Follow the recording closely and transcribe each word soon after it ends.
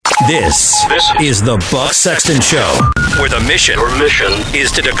This is the Buck Sexton Show, where the mission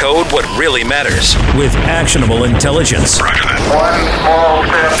is to decode what really matters with actionable intelligence. One small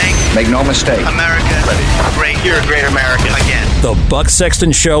step. Make no mistake. America, great. You're a great American again. The Buck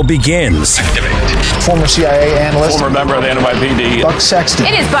Sexton Show begins. Activate. Former CIA analyst. Former member of the NYPD. Buck Sexton.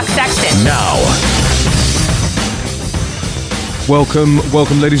 It is Buck Sexton. Now.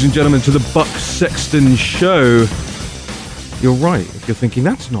 Welcome, ladies and gentlemen, to the Buck Sexton Show. You're right, if you're thinking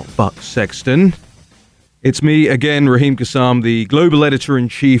that's not Buck Sexton. It's me again, Raheem Kassam, the global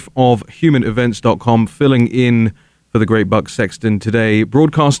editor-in-chief of humanevents.com, filling in for the great Buck Sexton today,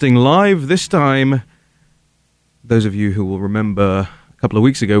 broadcasting live this time. Those of you who will remember a couple of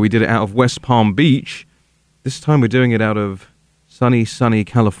weeks ago, we did it out of West Palm Beach. This time we're doing it out of sunny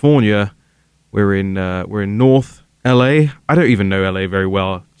California. We're in North LA. I don't even know LA very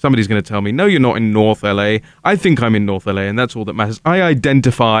well. Somebody's going to tell me, no, you're not in North LA. I think I'm in North LA, and that's all that matters. I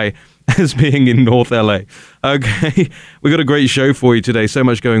identify as being in North LA. Okay, we got a great show for you today. So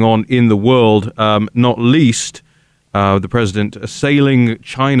much going on in the world, not least the president assailing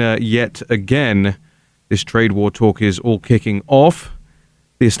China yet again. This trade war talk is all kicking off.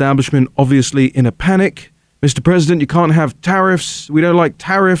 The establishment obviously in a panic. Mr. President, you can't have tariffs. We don't like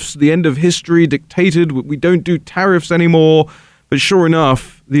tariffs. The end of history dictated. We don't do tariffs anymore. But sure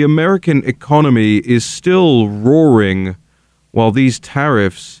enough, the American economy is still roaring while these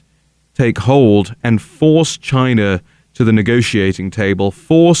tariffs take hold and force China to the negotiating table,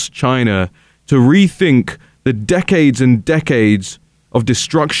 force China to rethink the decades and decades of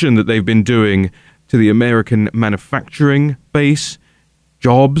destruction that they've been doing to the American manufacturing base,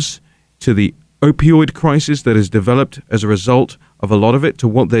 jobs, to the opioid crisis that has developed as a result of a lot of it, to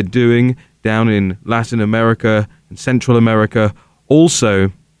what they're doing down in Latin America and Central America.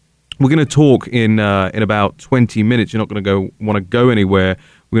 Also, we're going to talk in about 20 minutes. You're not going to want to go anywhere.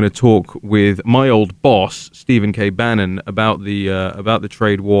 We're going to talk with my old boss, Stephen K. Bannon, about the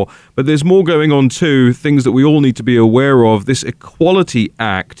trade war. But there's more going on too, things that we all need to be aware of. This Equality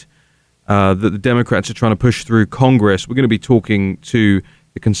Act that the Democrats are trying to push through Congress. We're going to be talking to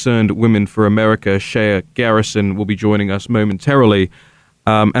the Concerned Women for America. Shea Garrison will be joining us momentarily.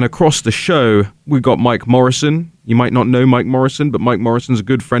 And across the show, we've got Mike Morrison. You might not know Mike Morrison, but Mike Morrison's a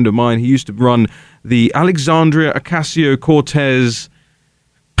good friend of mine. He used to run the Alexandria Ocasio-Cortez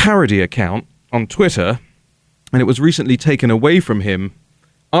parody account on Twitter, and it was recently taken away from him,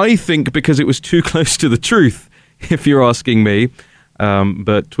 I think because it was too close to the truth, if you're asking me.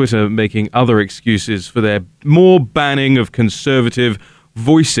 But Twitter making other excuses for their more banning of conservative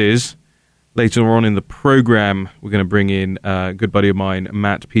voices. Later on in the program, we're going to bring in a good buddy of mine,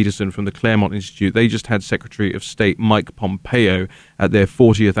 Matt Peterson from the Claremont Institute. They just had Secretary of State Mike Pompeo at their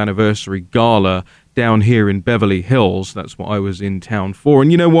 40th anniversary gala down here in Beverly Hills. That's what I was in town for. And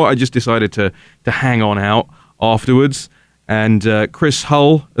you know what? I just decided to hang on out afterwards. And Chris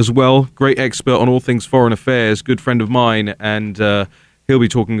Hull as well, great expert on all things foreign affairs, good friend of mine. And he'll be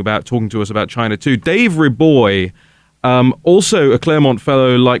talking to us about China too. Dave Riboy, also a Claremont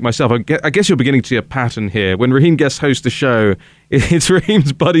fellow like myself. I guess you're beginning to see a pattern here. When Raheem guest hosts the show, it's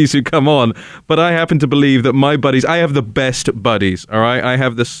Raheem's buddies who come on. But I happen to believe that my buddies, I have the best buddies, all right? I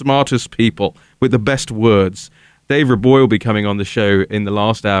have the smartest people with the best words. Dave Riboy will be coming on the show in the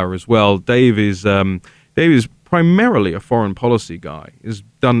last hour as well. Dave is primarily a foreign policy guy. He's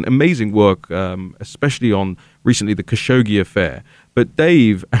done amazing work, especially on recently the Khashoggi affair. But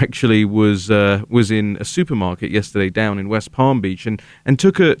Dave actually was in a supermarket yesterday down in West Palm Beach and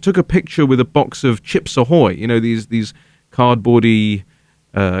took a picture with a box of Chips Ahoy. You know, these cardboardy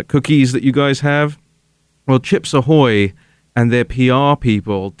cookies that you guys have. Well, Chips Ahoy and their PR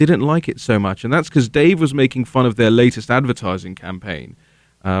people didn't like it so much, and that's because Dave was making fun of their latest advertising campaign,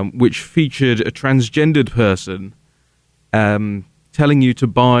 which featured a transgendered person telling you to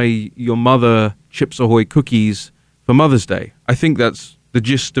buy your mother Chips Ahoy cookies for Mother's Day. I think that's the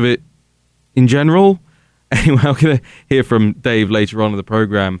gist of it in general. Anyway, I'm going to hear from Dave later on in the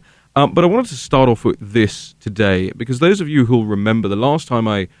program. But I wanted to start off with this today, because those of you who'll remember the last time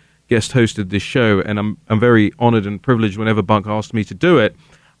I guest hosted this show, and I'm very honored and privileged whenever Buck asked me to do it,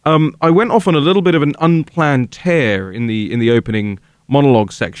 I went off on a little bit of an unplanned tear in the opening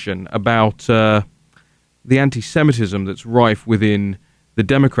monologue section about the anti-Semitism that's rife within the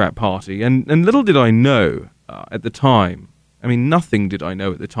Democrat Party. And little did I know at the time, I mean, nothing did I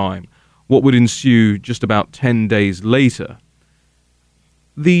know at the time, what would ensue just about 10 days later.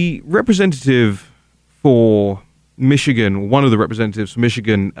 The representative for Michigan, one of the representatives for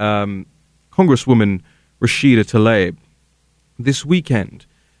Michigan, Congresswoman Rashida Tlaib, this weekend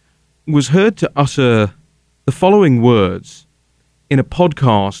was heard to utter the following words in a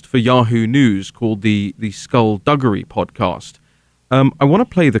podcast for Yahoo News called the Skullduggery podcast. I want to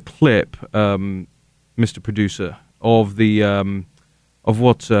play the clip, Mr. Producer, of the of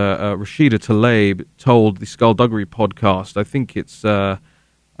what Rashida Tlaib told the Skullduggery podcast. I think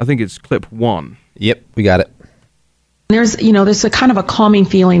it's clip 1. Yep, we got it. There's a kind of a calming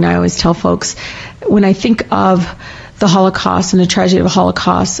feeling I always tell folks when I think of the Holocaust and the tragedy of the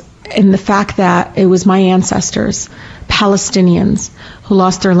Holocaust and the fact that it was my ancestors, Palestinians, who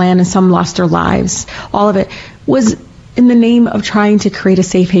lost their land and some lost their lives. All of it was in the name of trying to create a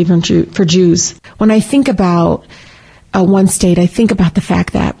safe haven for Jews. When I think about one state, I think about the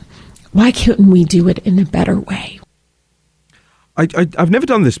fact that why couldn't we do it in a better way? I've never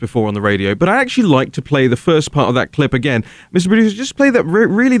done this before on the radio, but I actually like to play the first part of that clip again. Mr. Producer, just play that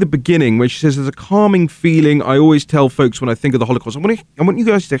really the beginning where she says there's a calming feeling I always tell folks when I think of the Holocaust. I want you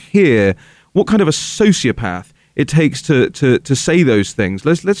guys to hear what kind of a sociopath it takes to say those things.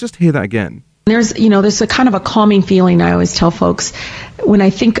 Let's just hear that again. There's a kind of a calming feeling I always tell folks when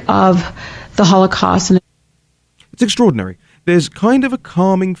I think of the Holocaust. It's extraordinary. There's kind of a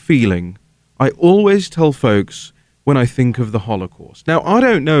calming feeling I always tell folks when I think of the Holocaust. Now, I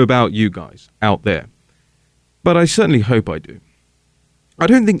don't know about you guys out there, but I certainly hope I do. I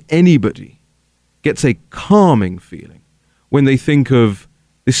don't think anybody gets a calming feeling when they think of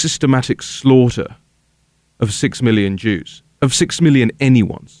the systematic slaughter of 6 million Jews, of 6 million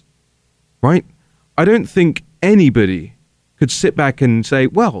anyone's, right? I don't think anybody could sit back and say,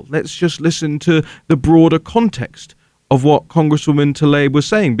 well, let's just listen to the broader context of what Congresswoman Tlaib was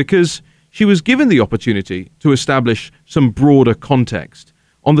saying, because she was given the opportunity to establish some broader context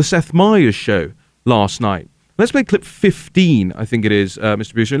on the Seth Meyers show last night. Let's play clip 15, I think it is,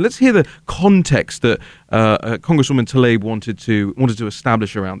 Mr. Producer, and let's hear the context that Congresswoman Tlaib wanted to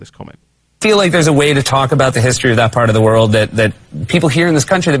establish around this comment. I feel like there's a way to talk about the history of that part of the world that people here in this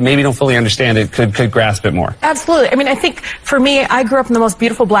country that maybe don't fully understand it could grasp it more. Absolutely. I mean, I think for me, I grew up in the most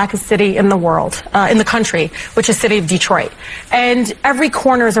beautiful, blackest city in the world, in the country, which is the city of Detroit. And every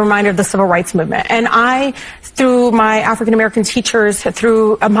corner is a reminder of the civil rights movement. And I, through my African American teachers,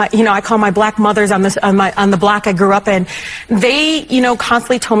 through my, I call my black mothers on the block I grew up in, they,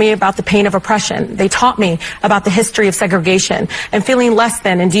 constantly told me about the pain of oppression. They taught me about the history of segregation and feeling less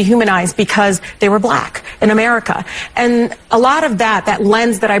than and dehumanized because they were black in America. And a lot of that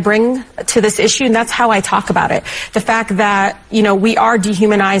lens that I bring to this issue, and that's how I talk about it. The fact that, we are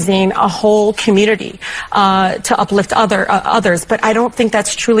dehumanizing a whole community to uplift others, but I don't think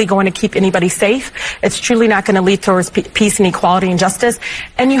that's truly going to keep anybody safe. It's truly not going to lead towards peace and equality and justice.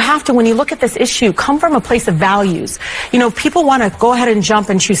 And you have to, when you look at this issue, come from a place of values. People want to go ahead and jump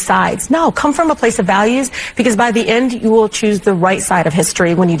and choose sides. No, come from a place of values, because by the end, you will choose the right side of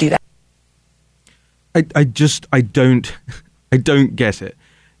history when you do that. I don't get it.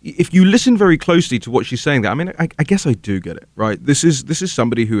 If you listen very closely to what she's saying there, I mean, I guess I do get it, right? This is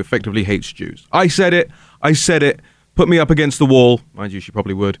somebody who effectively hates Jews. I said it, put me up against the wall. Mind you, she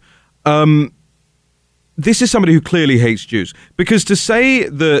probably would. This is somebody who clearly hates Jews. Because to say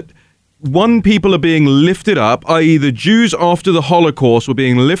that one people are being lifted up, i.e. the Jews after the Holocaust were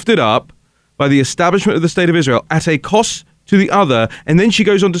being lifted up by the establishment of the State of Israel at a cost to the other, and then she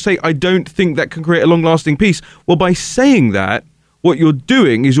goes on to say, I don't think that can create a long-lasting peace. Well, by saying that, what you're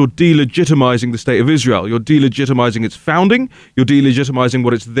doing is you're delegitimizing the State of Israel. You're delegitimizing its founding. You're delegitimizing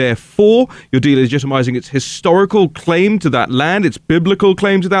what it's there for. You're delegitimizing its historical claim to that land, its biblical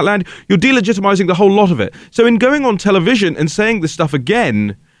claim to that land. You're delegitimizing the whole lot of it. So in going on television and saying this stuff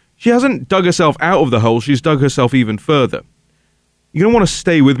again, she hasn't dug herself out of the hole. She's dug herself even further. You're going to want to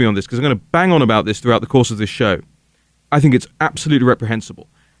stay with me on this, because I'm going to bang on about this throughout the course of this show. I think it's absolutely reprehensible.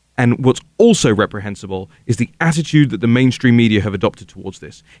 And what's also reprehensible is the attitude that the mainstream media have adopted towards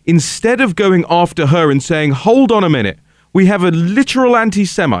this. Instead of going after her and saying, hold on a minute, we have a literal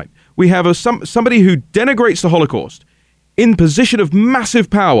anti-Semite, we have somebody who denigrates the Holocaust in position of massive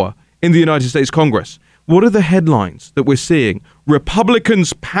power in the United States Congress. What are the headlines that we're seeing?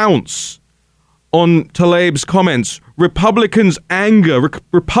 Republicans pounce on Tlaib's comments. Republicans anger.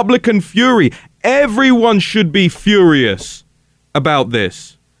 Republican fury. Everyone should be furious about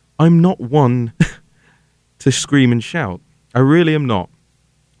this. I'm not one to scream and shout. I really am not.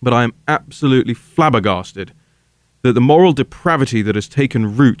 But I am absolutely flabbergasted that the moral depravity that has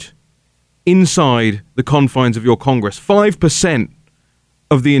taken root inside the confines of your Congress, 5%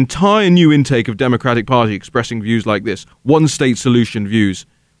 of the entire new intake of Democratic Party expressing views like this, one-state solution views,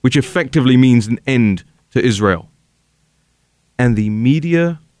 which effectively means an end to Israel. And the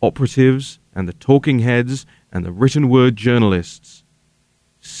media operatives and the talking heads and the written word journalists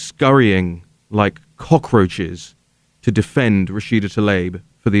scurrying like cockroaches to defend Rashida Tlaib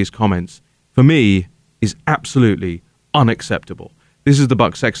for these comments, for me, is absolutely unacceptable. This is the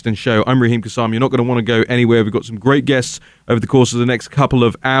Buck Sexton Show. I'm Raheem Kassam. You're not going to want to go anywhere. We've got some great guests over the course of the next couple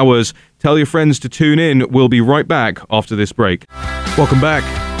of hours. Tell your friends to tune in. We'll be right back after this break. Welcome back.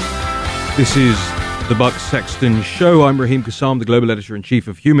 This is the Buck Sexton Show. I'm Raheem Kassam, the Global Editor-in-Chief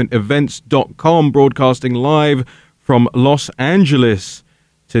of HumanEvents.com, broadcasting live from Los Angeles.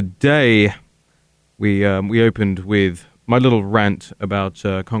 Today, we opened with my little rant about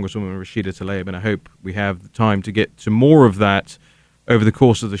Congresswoman Rashida Tlaib, and I hope we have the time to get to more of that over the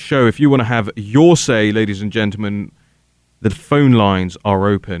course of the show. If you want to have your say, ladies and gentlemen, the phone lines are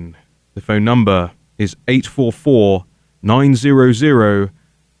open. The phone number is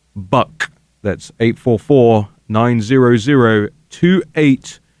 844-900-BUCK. That's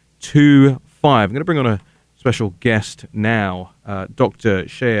 844-900-2825. I'm going to bring on a special guest now, Dr.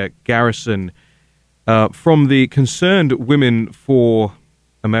 Shea Garrison, from the Concerned Women for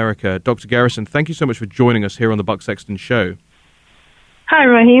America. Dr. Garrison, thank you so much for joining us here on the Buck Sexton Show. Hi,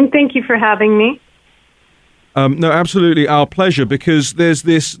 Raheem. Thank you for having me. No, absolutely our pleasure, because there's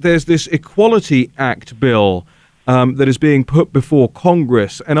this Equality Act bill that is being put before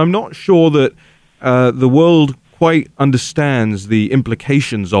Congress, and I'm not sure that the world quite understands the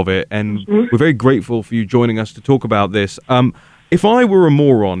implications of it, and we're very grateful for you joining us to talk about this. If I were a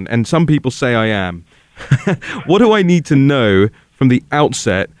moron, and some people say I am, what do I need to know from the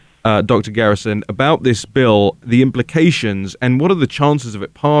outset, Dr. Garrison, about this bill, the implications, and what are the chances of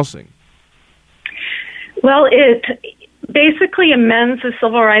it passing? Well, it basically amends the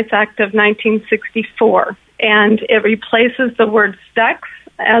Civil Rights Act of 1964, and it replaces the word sex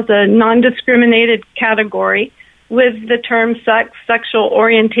as a non-discriminated category with the term sex, sexual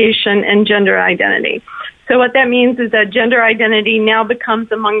orientation, and gender identity. So what that means is that gender identity now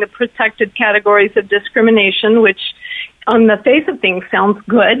becomes among the protected categories of discrimination, which on the face of things sounds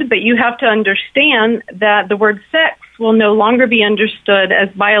good, but you have to understand that the word sex will no longer be understood as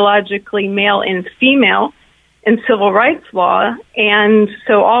biologically male and female in civil rights law, and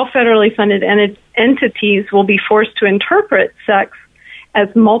so all federally funded entities will be forced to interpret sex as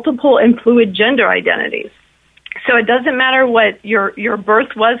multiple and fluid gender identities. So it doesn't matter what your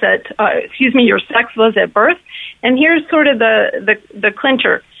birth was your sex was at birth. And here's sort of the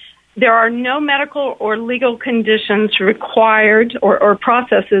clincher. There are no medical or legal conditions required or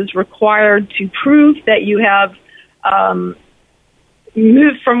processes required to prove that you have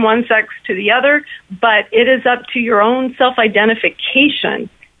moved from one sex to the other, but it is up to your own self-identification,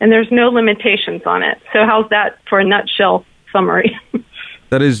 and there's no limitations on it. So how's that for a nutshell summary?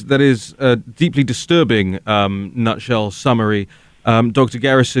 That is a deeply disturbing nutshell summary. Dr.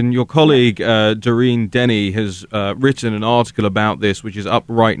 Garrison, your colleague Doreen Denny has written an article about this, which is up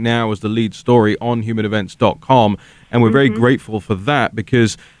right now as the lead story on HumanEvents.com, and we're very grateful for that,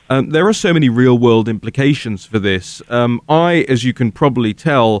 because there are so many real-world implications for this. I, as you can probably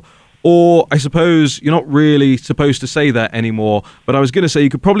tell, or I suppose you're not really supposed to say that anymore, but I was going to say you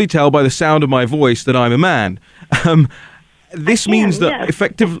could probably tell by the sound of my voice that I'm a man. This means that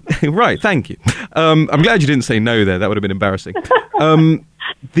effectively... Right, thank you. I'm glad you didn't say no there. That would have been embarrassing.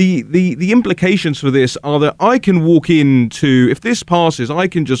 The implications for this are that I can walk into... If this passes, I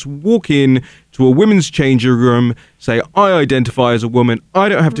can just walk in to a women's changing room, say, I identify as a woman. I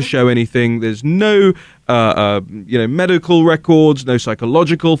don't have to show anything. There's no medical records, no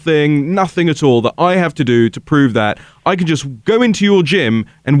psychological thing, nothing at all that I have to do to prove that. I can just go into your gym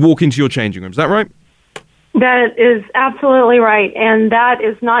and walk into your changing room. Is that right? That is absolutely right, and that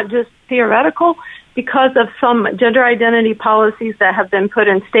is not just theoretical. Because of some gender identity policies that have been put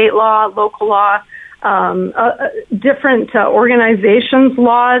in state law, local law, different organizations'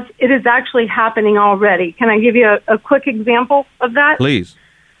 laws, it is actually happening already. Can I give you a quick example of that? Please.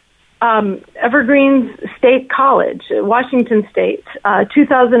 Evergreen State College, Washington State,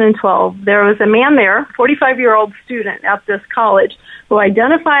 2012, there was a man there, 45-year-old student at this college, who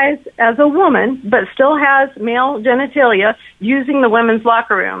identifies as a woman but still has male genitalia using the women's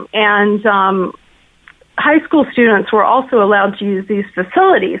locker room. And high school students were also allowed to use these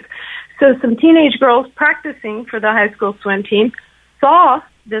facilities. So some teenage girls practicing for the high school swim team saw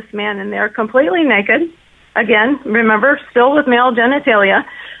this man in there completely naked. Again, remember, still with male genitalia.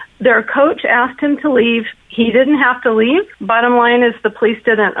 Their coach asked him to leave. He didn't have to leave. Bottom line is the police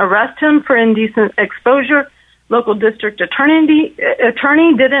didn't arrest him for indecent exposure. Local district attorney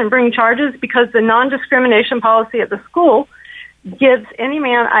didn't bring charges because the non-discrimination policy at the school gives any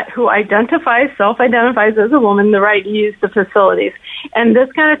man who self-identifies as a woman, the right to use the facilities. And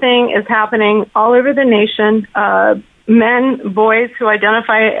this kind of thing is happening all over the nation. men, boys who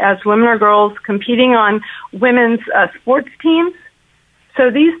identify as women or girls competing on women's sports teams. So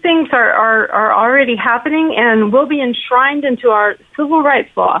these things are already happening and will be enshrined into our civil rights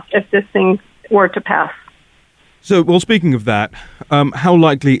law if this thing were to pass. So, well, speaking of that, how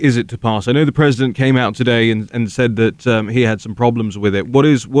likely is it to pass? I know the president came out today and said that he had some problems with it. What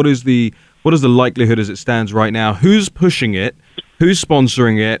is the likelihood as it stands right now? Who's pushing it? Who's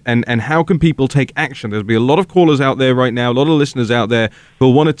sponsoring it? And how can people take action? There'll be a lot of callers out there right now, a lot of listeners out there who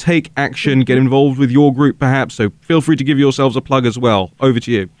will want to take action, get involved with your group perhaps. So feel free to give yourselves a plug as well. Over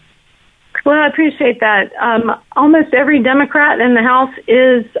to you. Well, I appreciate that. Almost every Democrat in the House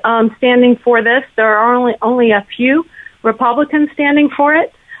is standing for this. There are only a few Republicans standing for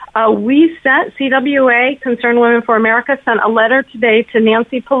it. We sent, CWA, Concerned Women for America, sent a letter today to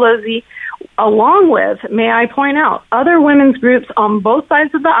Nancy Pelosi, along with, may I point out, other women's groups on both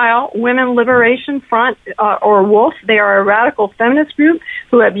sides of the aisle, Women Liberation Front, or WOLF. They are a radical feminist group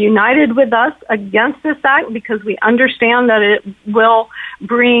who have united with us against this act because we understand that it will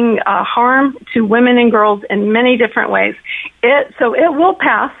bring harm to women and girls in many different ways. So it will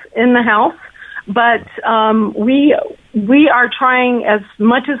pass in the House, but we are trying as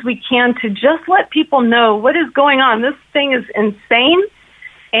much as we can to just let people know what is going on. This thing is insane.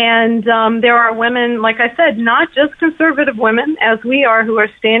 And there are women, like I said, not just conservative women, as we are, who are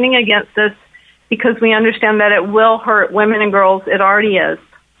standing against this because we understand that it will hurt women and girls. It already is.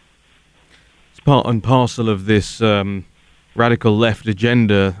 It's part and parcel of this radical left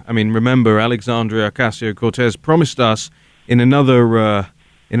agenda. I mean, remember, Alexandria Ocasio-Cortez promised us in another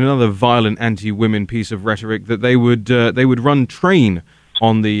violent anti-women piece of rhetoric that they would run train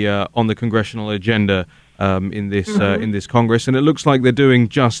on the congressional agenda. In this Congress, and it looks like they're doing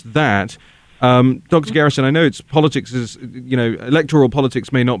just that. Dr. Garrison, I know it's politics is, electoral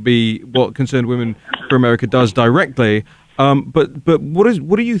politics may not be what Concerned Women for America does directly, but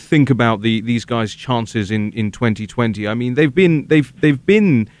what do you think about these guys' chances in 2020? I mean, they've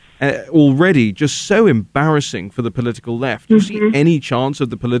been already just so embarrassing for the political left. Do you see any chance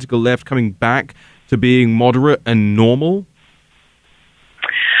of the political left coming back to being moderate and normal?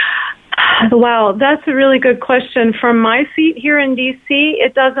 Wow, that's a really good question. From my seat here in D.C.,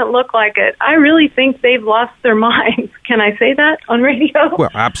 it doesn't look like it. I really think they've lost their minds. Can I say that on radio? Well,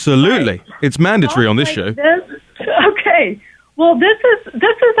 absolutely. It's mandatory on this show. Okay. Well, this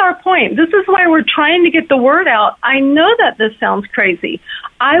is our point. This is why we're trying to get the word out. I know that this sounds crazy.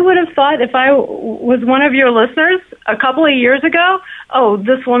 I would have thought if I was one of your listeners a couple of years ago, oh,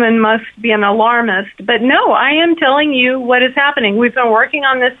 this woman must be an alarmist. But no, I am telling you what is happening. We've been working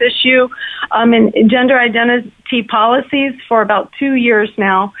on this issue in gender identity policies for about 2 years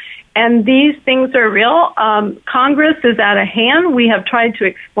now. And these things are real. Congress is out of hand. We have tried to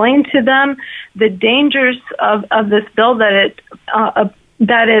explain to them the dangers of this bill, that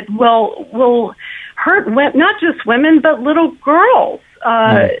it will hurt not just women but little girls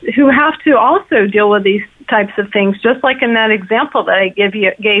who have to also deal with these types of things, just like in that example that I gave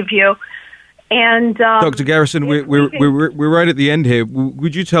you. And Dr. Garrison, we're right at the end here.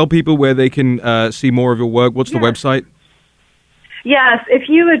 Would you tell people where they can see more of your work? What's the website? Yes, if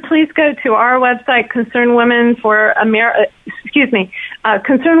you would please go to our website, Concerned Women for America.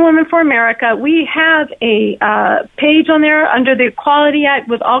 Concerned Women for America. We have a page on there under the Equality Act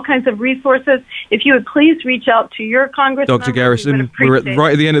with all kinds of resources. If you would please reach out to your congressman. Dr. Garrison, we're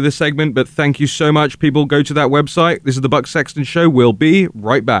right at the end of this segment, but thank you so much. People, go to that website. This is the Buck Sexton Show. We'll be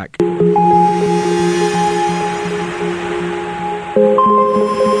right back.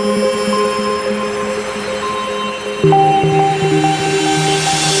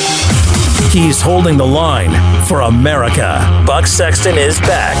 He's holding the line for America. Buck Sexton is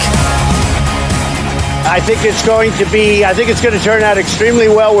back. I think it's going to turn out extremely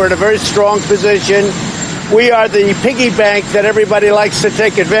well. We're in a very strong position. We are the piggy bank that everybody likes to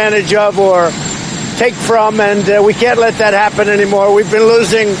take advantage of or take from, and we can't let that happen anymore. We've been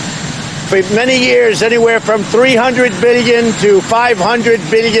losing for many years anywhere from $300 billion to $500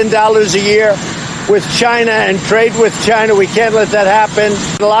 billion a year. With China and trade with China. We can't let that happen.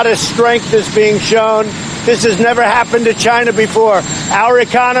 A lot of strength is being shown. This has never happened to China before. Our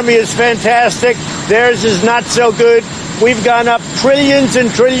economy is fantastic. Theirs is not so good. We've gone up trillions and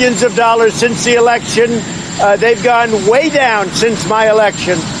trillions of dollars since the election. They've gone way down since my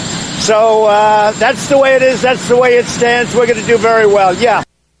election. So that's the way it is. That's the way it stands. We're going to do very well. Yeah.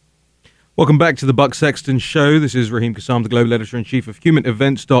 Welcome back to the Buck Sexton Show. This is Raheem Kassam, the Global Editor-in-Chief of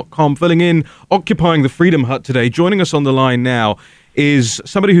HumanEvents.com, filling in, occupying the Freedom Hut today. Joining us on the line now is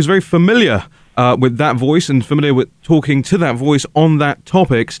somebody who's very familiar with that voice and familiar with talking to that voice on that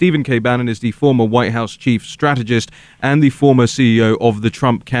topic. Stephen K. Bannon is the former White House chief strategist and the former CEO of the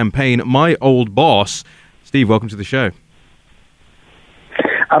Trump campaign. My old boss. Steve, welcome to the show.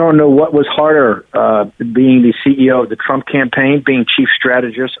 I don't know what was harder, being the CEO of the Trump campaign, being chief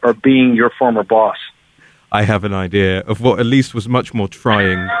strategist, or being your former boss. I have an idea of what at least was much more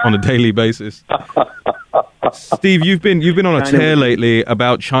trying on a daily basis. Steve, you've been on a tear lately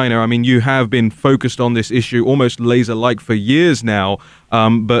about China. I mean, you have been focused on this issue almost laser-like for years now,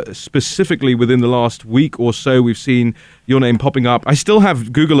 but specifically within the last week or so, we've seen your name popping up. I still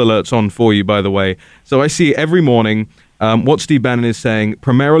have Google alerts on for you, by the way, so I see every morning what Steve Bannon is saying,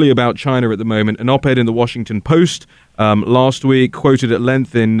 primarily about China at the moment. An op-ed in the Washington Post last week, quoted at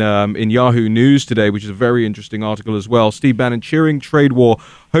length in Yahoo News today, which is a very interesting article as well. Steve Bannon cheering trade war,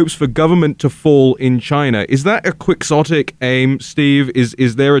 hopes for government to fall in China. Is that a quixotic aim, Steve?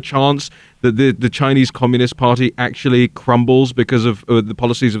 Is there a chance that the Chinese Communist Party actually crumbles because of the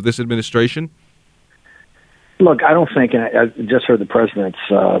policies of this administration? Look, I don't think, and I just heard the president's,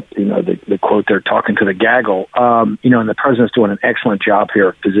 the quote there, talking to the gaggle, and the president's doing an excellent job here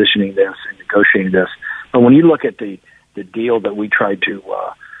of positioning this and negotiating this. But when you look at the deal that we tried to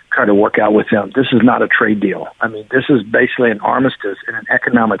work out with them, this is not a trade deal. I mean, this is basically an armistice and an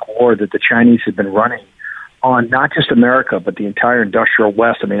economic war that the Chinese have been running on not just America, but the entire industrial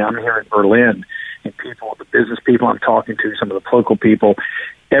West. I mean, I'm here in Berlin, and the business people I'm talking to, some of the political people,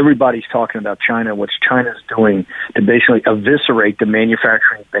 everybody's talking about China, what China's doing to basically eviscerate the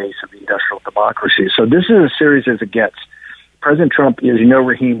manufacturing base of the industrial democracy. So this is as serious as it gets. President Trump, as you know,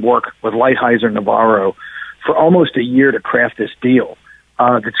 Raheem, worked with Lighthizer Navarro for almost a year to craft this deal.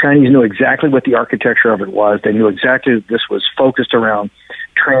 The Chinese knew exactly what the architecture of it was. They knew exactly that this was focused around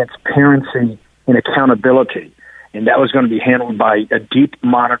transparency and accountability, and that was going to be handled by a deep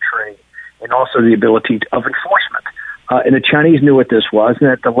monitoring and also the ability of enforcement. And the Chinese knew what this was, and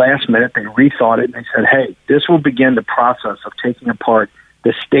at the last minute, they rethought it, and they said, hey, this will begin the process of taking apart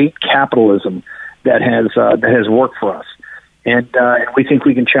the state capitalism that has worked for us. And we think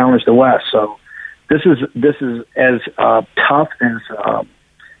we can challenge the West. So this is as tough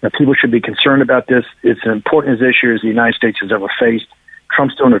as people should be concerned about this. It's an important issue as the United States has ever faced.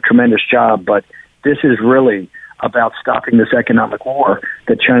 Trump's doing a tremendous job, but this is really about stopping this economic war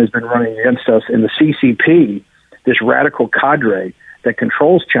that China's been running against us. And the CCP, this radical cadre that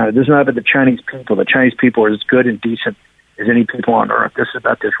controls China, this is not about the Chinese people. The Chinese people are as good and decent as any people on earth. This is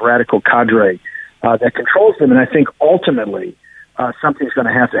about this radical cadre that controls them. And I think ultimately something's going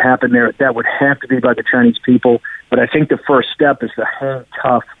to have to happen there. That would have to be by the Chinese people. But I think the first step is to hang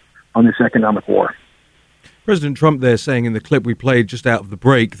tough on this economic war. President Trump there saying in the clip we played just out of the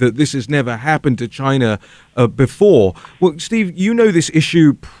break that this has never happened to China before. Well, Steve, you know this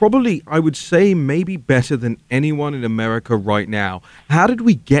issue probably, I would say, maybe better than anyone in America right now. How did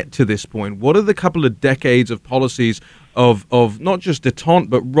we get to this point? What are the couple of decades of policies of not just detente,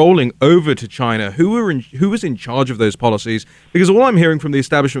 but rolling over to China? Who was in charge of those policies? Because all I'm hearing from the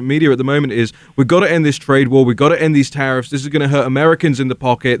establishment media at the moment is, we've got to end this trade war, we've got to end these tariffs, this is going to hurt Americans in the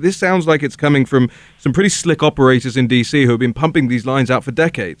pocket. This sounds like it's coming from some pretty slick operators in D.C. who have been pumping these lines out for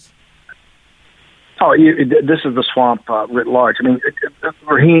decades. Oh, this is the swamp writ large. I mean,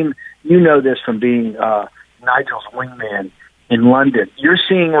 Raheem, you know this from being Nigel's wingman in London. You're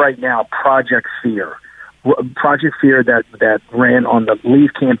seeing right now Project Fear that ran on the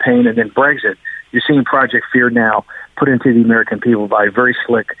Leave campaign and then Brexit. You're seeing Project Fear now put into the American people by a very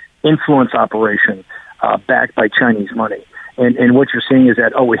slick influence operation backed by Chinese money. And what you're seeing is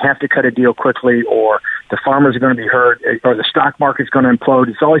that, we have to cut a deal quickly, or the farmers are going to be hurt, or the stock market's going to implode.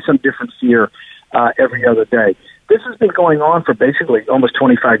 It's always some different fear every other day. This has been going on for basically almost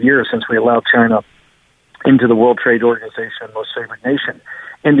 25 years since we allowed China into the World Trade Organization, most favored nation.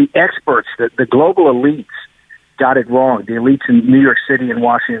 And the experts, the global elites, got it wrong. The elites in New York City and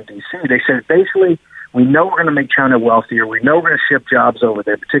Washington, D.C., they said, basically, we know we're going to make China wealthier. We know we're going to ship jobs over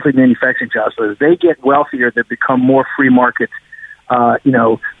there, particularly manufacturing jobs. So as they get wealthier, they become more free market,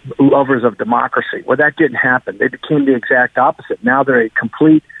 lovers of democracy. Well, that didn't happen. They became the exact opposite. Now they're a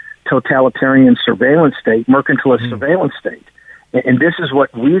complete totalitarian surveillance state, mercantilist surveillance state. And this is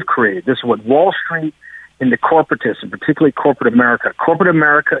what we've created. This is what Wall Street and the corporatists, and particularly corporate America. Corporate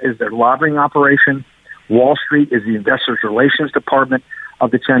America is their lobbying operation. Wall Street is the investors' relations department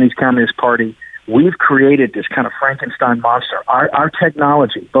of the Chinese Communist Party. We've created this kind of Frankenstein monster. Our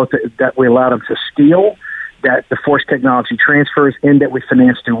technology, both that we allow them to steal, that the forced technology transfers, and that we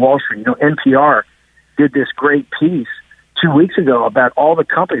finance through Wall Street. You know, NPR did this great piece 2 weeks ago about all the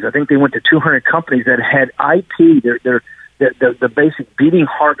companies. I think they went to 200 companies that had IP. Their the basic beating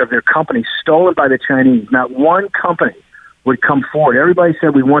heart of their company stolen by the Chinese. Not one company would come forward. Everybody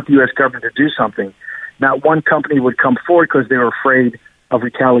said we want the U.S. government to do something. Not one company would come forward because they were afraid of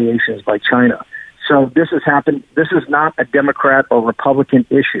retaliations by China. So this has happened. This is not a Democrat or Republican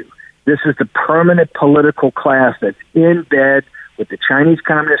issue. This is the permanent political class that's in bed with the Chinese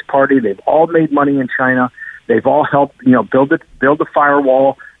Communist Party. They've all made money in China. They've all helped, build the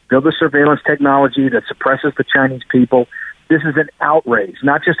firewall, build the surveillance technology that suppresses the Chinese people. This is an outrage,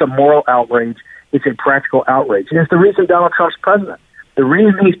 not just a moral outrage. It's a practical outrage. And it's the reason Donald Trump's president. The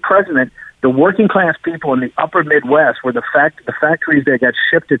reason he's president, the working class people in the upper Midwest, where the factories that got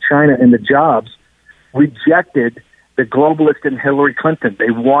shipped to China and the jobs rejected the globalist and Hillary Clinton.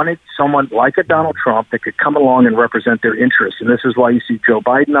 They wanted someone like a Donald Trump that could come along and represent their interests. And this is why you see Joe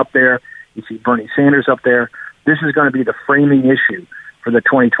Biden up there. You see Bernie Sanders up there. This is going to be the framing issue for the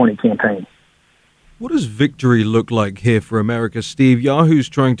 2020 campaign. What does victory look like here for America, Steve? Yahoo's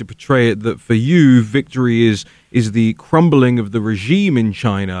trying to portray it that for you, victory is the crumbling of the regime in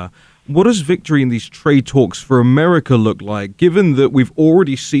China. What does victory in these trade talks for America look like, given that we've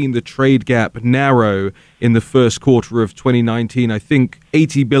already seen the trade gap narrow in the first quarter of 2019? I think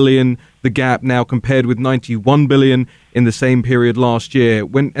 80 billion, the gap now compared with 91 billion in the same period last year.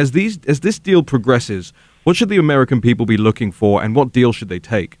 As this deal progresses, what should the American people be looking for, and what deal should they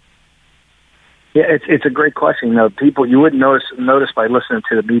take? Yeah, it's a great question. People, you wouldn't notice by listening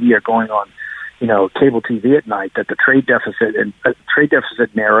to the media going on, cable TV at night, that the trade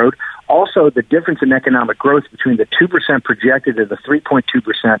deficit narrowed. Also, the difference in economic growth between the 2% projected and the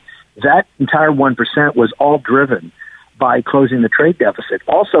 3.2%, that entire 1% was all driven by closing the trade deficit.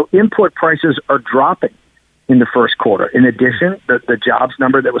 Also, import prices are dropping in the first quarter. In addition, the jobs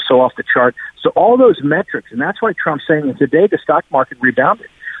number that was so off the chart. So all those metrics, and that's why Trump's saying that today the stock market rebounded.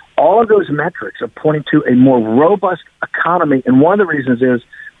 All of those metrics are pointing to a more robust economy, and one of the reasons is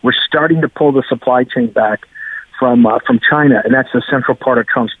we're starting to pull the supply chain back from China, and that's the central part of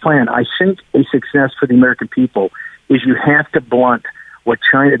Trump's plan. I think a success for the American people is you have to blunt what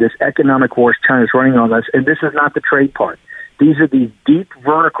China, this economic wars China's running on us, and this is not the trade part. These are these deep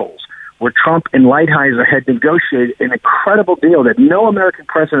verticals where Trump and Lighthizer had negotiated an incredible deal that no American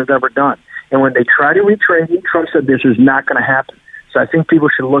president has ever done. And when they try to retrade, Trump said this is not going to happen. So I think people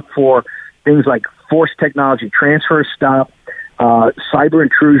should look for things like forced technology transfer stop, cyber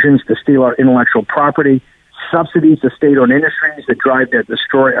intrusions to steal our intellectual property, subsidies to state-owned industries that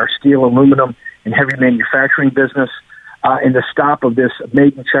destroy our steel, aluminum, and heavy manufacturing business, and the stop of this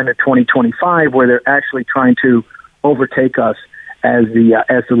Made in China 2025, where they're actually trying to overtake us as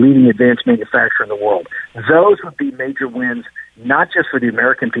the leading advanced manufacturer in the world. Those would be major wins, not just for the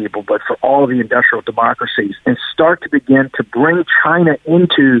American people, but for all of the industrial democracies, and start to begin to bring China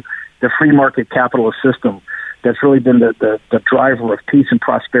into the free market capitalist system that's really been the driver of peace and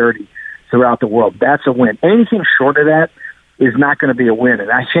prosperity throughout the world. That's a win. Anything short of that is not going to be a win,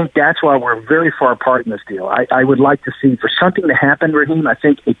 and I think that's why we're very far apart in this deal. I would like to see, for something to happen, Raheem, I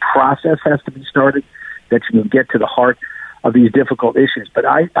think a process has to be started that you can get to the heart of these difficult issues. But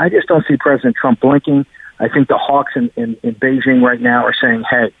I just don't see President Trump blinking. I think the hawks in Beijing right now are saying,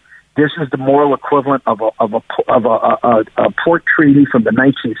 hey, this is the moral equivalent of a port treaty from the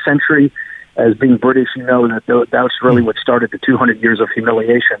 19th century. As being British, that was really what started the 200 years of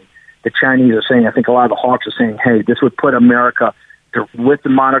humiliation. The Chinese are saying, I think a lot of the hawks are saying, hey, this would put America, with the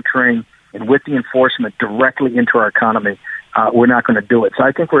monitoring and with the enforcement, directly into our economy. We're not going to do it. So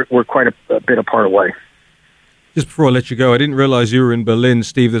I think we're quite a bit apart away. Just before I let you go, I didn't realize you were in Berlin,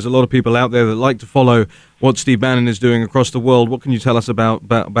 Steve. There's a lot of people out there that like to follow what Steve Bannon is doing across the world. What can you tell us about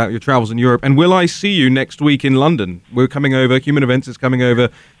your travels in Europe? And will I see you next week in London? We're coming over, Human Events is coming over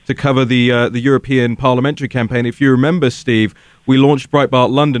to cover the European parliamentary campaign. If you remember, Steve, we launched Breitbart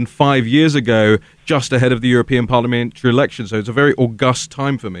London 5 years ago, just ahead of the European parliamentary election. So it's a very august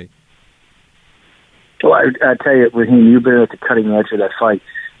time for me. Well, I tell you, Raheem, you've been at the cutting edge of that fight.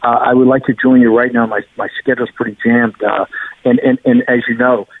 I would like to join you right now. My schedule's pretty jammed. And as you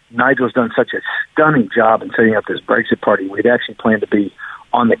know, Nigel's done such a stunning job in setting up this Brexit party. We'd actually planned to be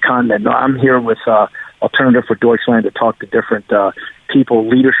on the continent. No, I'm here with Alternative for Deutschland to talk to different people,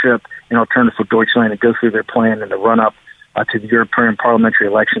 leadership in Alternative for Deutschland, and go through their plan in the run-up to the European parliamentary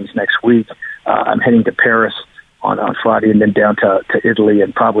elections next week. I'm heading to Paris on Friday, and then down to Italy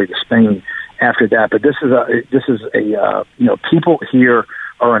and probably to Spain after that. But this is a people here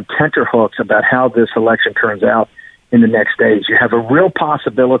are on tenterhooks about how this election turns out in the next days. You have a real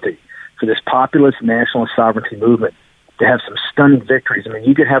possibility for this populist nationalist sovereignty movement to have some stunning victories. I mean,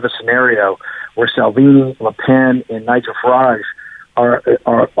 you could have a scenario where Salvini, Le Pen, and Nigel Farage are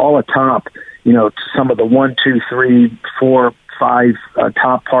all atop to some of the 1, 2, 3, 4, 5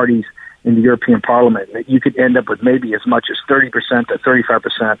 top parties in the European Parliament, that you could end up with maybe as much as 30% to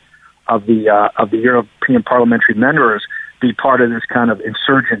 35% of the European parliamentary members be part of this kind of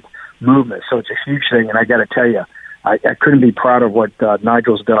insurgent movement. So it's a huge thing, and I got to tell you, I couldn't be proud of what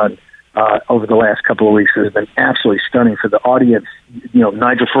Nigel's done over the last couple of weeks. It has been absolutely stunning for the audience.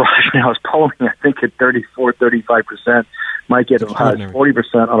 Nigel Farage now is polling, I think, at 34, 35%, might get as high as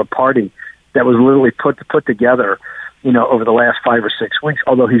 40% on a party that was literally put together, over the last 5 or 6 weeks,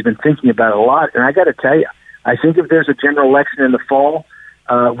 although he's been thinking about it a lot. And I got to tell you, I think if there's a general election in the fall,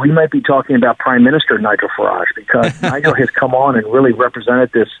 we might be talking about Prime Minister Nigel Farage, because Nigel has come on and really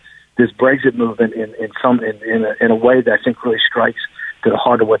represented this Brexit movement in a way that I think really strikes to the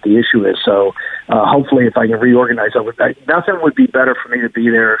heart of what the issue is. So hopefully, if I can reorganize, nothing would be better for me to be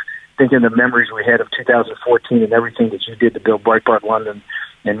there, thinking the memories we had of 2014 and everything that you did to build Breitbart London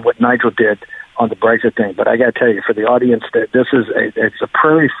and what Nigel did on the Brexit thing. But I got to tell you, for the audience, that it's a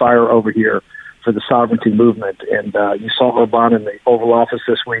prairie fire over here for the sovereignty movement. And you saw Orbán in the Oval Office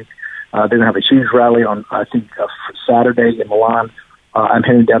this week. They're going to have a huge rally on, I think, Saturday in Milan. I'm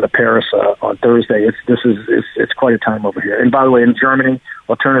heading down to Paris on Thursday. It's quite a time over here. And by the way, in Germany,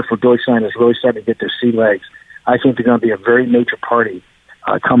 Alternative for Deutschland is really starting to get their sea legs. I think they're going to be a very major party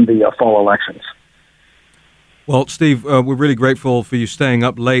come the fall elections. Well, Steve, we're really grateful for you staying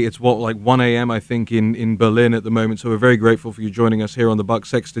up late. It's 1 a.m., I think, in Berlin at the moment. So we're very grateful for you joining us here on the Buck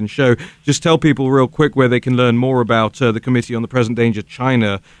Sexton Show. Just tell people real quick where they can learn more about the Committee on the Present Danger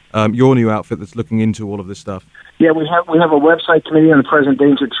China, your new outfit that's looking into all of this stuff. Yeah, we have a website, Committee on the Present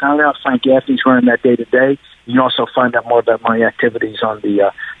Danger China. Frank Gaffney's running that day to day. You can also find out more about my activities on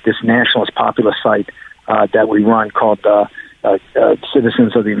this nationalist populist site that we run called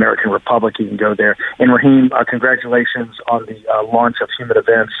Citizens of the American Republic. You can go there. And Raheem, congratulations on the launch of Human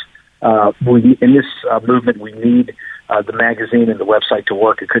Events. In this movement, we need the magazine and the website to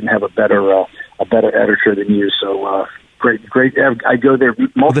work. It couldn't have a better editor than you. So great. I go there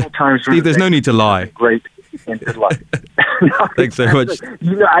multiple times. Steve, there's no need to lie. Great. And good luck. Thanks so much.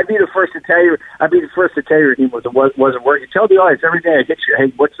 I'd be the first to tell you. Raheem, was it wasn't working. Tell the audience every day I hit you.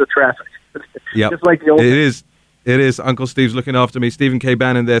 Hey, what's the traffic? Yeah, just like the old. It is. Uncle Steve's looking after me. Stephen K.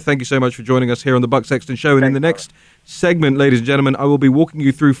 Bannon there. Thank you so much for joining us here on the Buck Sexton Show. And in the next segment, ladies and gentlemen, I will be walking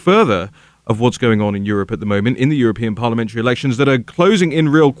you through further of what's going on in Europe at the moment in the European parliamentary elections that are closing in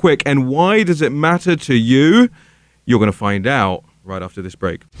real quick. And why does it matter to you? You're going to find out right after this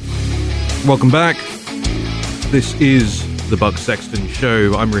break. Welcome back. This is the Buck Sexton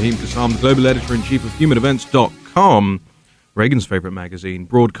Show. I'm Raheem Kassam, the Global Editor-in-Chief of HumanEvents.com, Reagan's favorite magazine,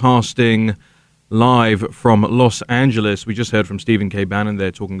 broadcasting live from Los Angeles. We just heard from Stephen K. Bannon there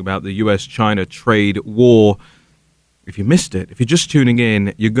talking about the U.S.-China trade war. If you missed it, if you're just tuning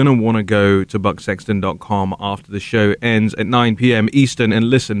in, you're going to want to go to bucksexton.com after the show ends at 9 p.m. Eastern and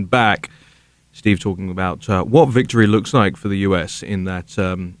listen back. Steve talking about what victory looks like for the U.S. in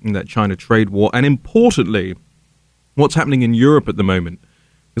that China trade war, and importantly, what's happening in Europe at the moment.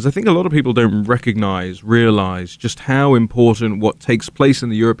 Because I think a lot of people don't realize just how important what takes place in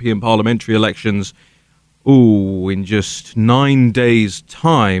the European parliamentary elections, in just 9 days'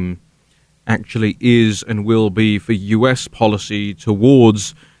 time, actually is and will be for U.S. policy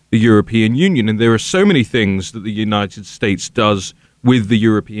towards the European Union. And there are so many things that the United States does with the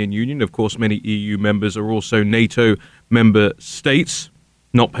European Union. Of course, many EU members are also NATO member states,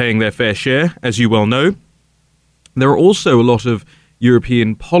 not paying their fair share, as you well know. There are also a lot of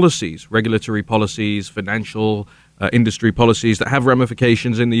European policies, regulatory policies, financial industry policies that have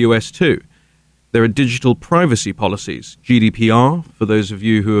ramifications in the US too. There are digital privacy policies, GDPR, for those of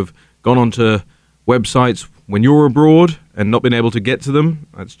you who have gone onto websites when you're abroad and not been able to get to them.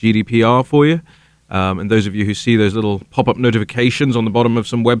 That's GDPR for you. And those of you who see those little pop-up notifications on the bottom of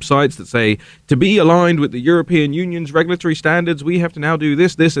some websites that say, to be aligned with the European Union's regulatory standards, we have to now do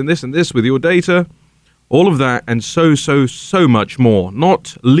this, this, and this, and this with your data. All of that and so much more,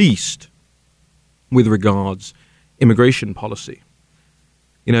 not least with regards immigration policy.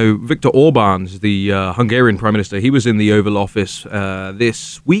 You know, Viktor Orbán, the Hungarian Prime Minister, he was in the Oval Office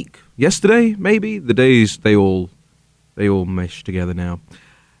this week, yesterday, maybe. The days, they all mesh together now.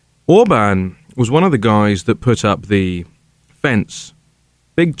 Orbán was one of the guys that put up the fence,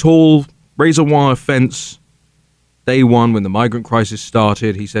 big, tall, razor wire fence. Day one, when the migrant crisis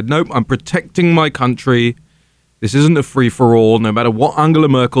started, he said, nope, I'm protecting my country. This isn't a free-for-all. No matter what Angela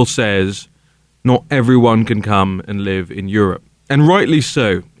Merkel says, not everyone can come and live in Europe. And rightly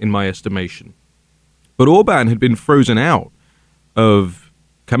so, in my estimation. But Orbán had been frozen out of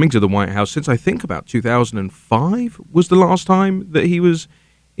coming to the White House since I think about 2005 was the last time that he was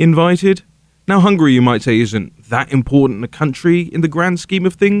invited. Now, Hungary, you might say, isn't that important a country in the grand scheme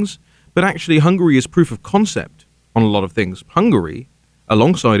of things, but actually Hungary is proof of concept on a lot of things. Hungary,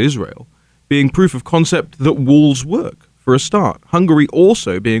 alongside Israel, being proof of concept that walls work, for a start. Hungary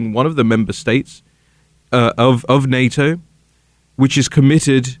also being one of the member states of NATO, which is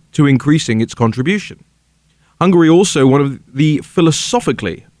committed to increasing its contribution. Hungary also one of the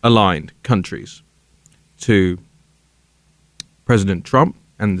philosophically aligned countries to President Trump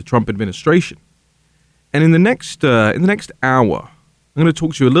and the Trump administration. And in the next hour, I'm going to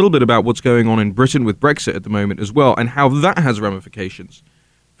talk to you a little bit about what's going on in Britain with Brexit at the moment as well, and how that has ramifications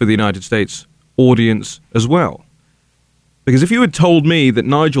for the United States audience as well. Because if you had told me that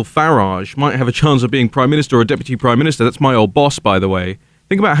Nigel Farage might have a chance of being Prime Minister or Deputy Prime Minister, that's my old boss, by the way.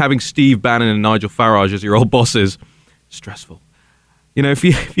 Think about having Steve Bannon and Nigel Farage as your old bosses. Stressful. You know, if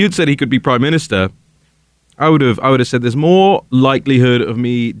you'd said he could be Prime Minister, I would have said there's more likelihood of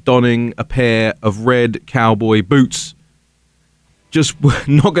me donning a pair of red cowboy boots. Just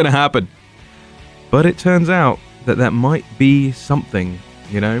not going to happen. But it turns out that might be something,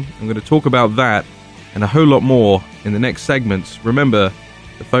 you know. I'm going to talk about that and a whole lot more in the next segments. Remember,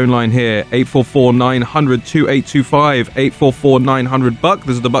 the phone line here, 844-900-2825, 844-900-BUCK.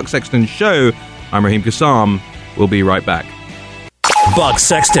 This is the Buck Sexton Show. I'm Raheem Kassam. We'll be right back. Buck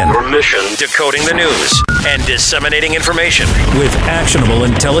Sexton. Your mission: decoding the news and disseminating information with actionable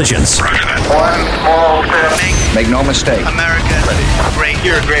intelligence. One small step. Make no mistake. America. Great.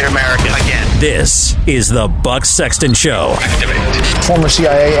 You're a great American. Again. This is the Buck Sexton Show. Activate. Former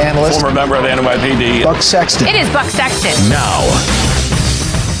CIA analyst. Former member of the NYPD. Buck Sexton. It is Buck Sexton. Now.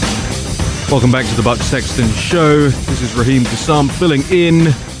 Welcome back to the Buck Sexton Show. This is Raheem Kassam filling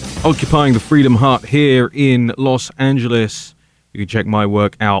in, occupying the Freedom Hut here in Los Angeles. You can check my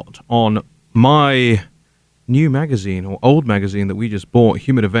work out on my new magazine, or old magazine that we just bought,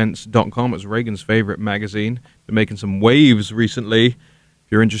 humanevents.com. It's Reagan's favorite magazine. Been making some waves recently. If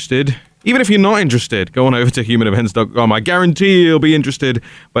you're interested, even if you're not interested, go on over to humanevents.com. I guarantee you'll be interested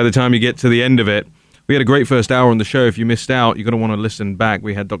by the time you get to the end of it. We had a great first hour on the show. If you missed out, you're going to want to listen back.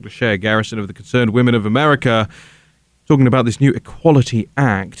 We had Dr. Cher Garrison of the Concerned Women of America talking about this new Equality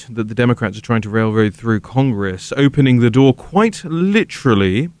Act that the Democrats are trying to railroad through Congress, opening the door quite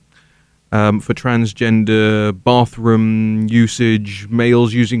literally for transgender bathroom usage,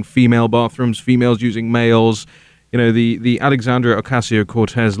 males using female bathrooms, females using males. You know, the Alexandria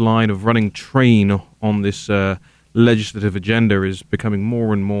Ocasio-Cortez line of running train on this legislative agenda is becoming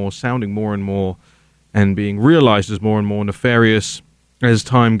more and more, sounding more and more, and being realized as more and more nefarious as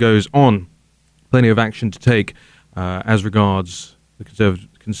time goes on. Plenty of action to take. As regards the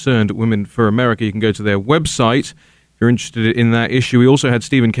Concerned Women for America, you can go to their website if you're interested in that issue. We also had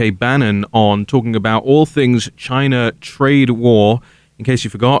Stephen K. Bannon on talking about all things China trade war. In case you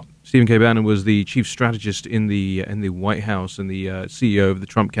forgot, Stephen K. Bannon was the chief strategist in the White House and the CEO of the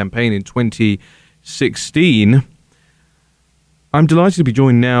Trump campaign in 2016. I'm delighted to be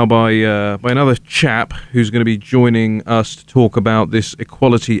joined now by another chap who's going to be joining us to talk about this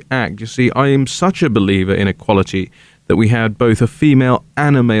Equality Act. You see, I am such a believer in equality that we had both a female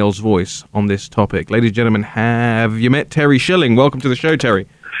and a male's voice on this topic. Ladies and gentlemen, have you met Terry Schilling? Welcome to the show, Terry.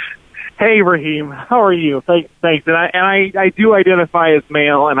 Hey, Raheem. How are you? Thanks. And I do identify as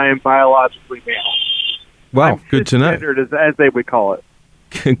male, and I am biologically male. Wow, good to know. As they would call it.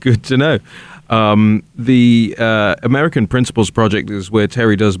 Good to know. The American Principles Project is where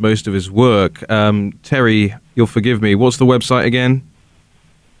Terry does most of his work. Terry, you'll forgive me. What's the website again?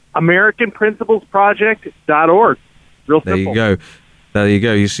 AmericanPrinciplesProject.org. Real simple. There you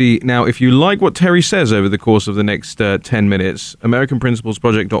go. You see, now, if you like what Terry says over the course of the next 10 minutes,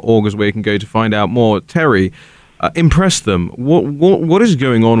 AmericanPrinciplesProject.org is where you can go to find out more. Terry, impress them. What is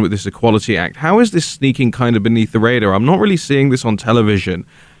going on with this Equality Act? How is this sneaking kind of beneath the radar? I'm not really seeing this on television.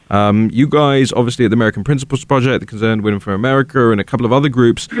 You guys, obviously, at the American Principles Project, the Concerned Women for America, and a couple of other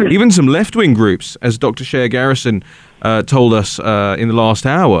groups, even some left-wing groups, as Dr. Cher Garrison told us in the last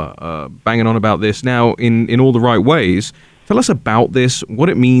hour, banging on about this now in all the right ways. Tell us about this, what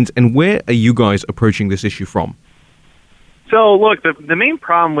it means, and where are you guys approaching this issue from? So, look, the main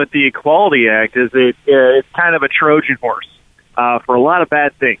problem with the Equality Act is it's kind of a Trojan horse for a lot of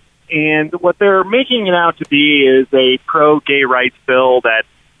bad things. And what they're making it out to be is a pro-gay rights bill that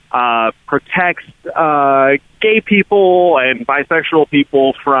protects gay people and bisexual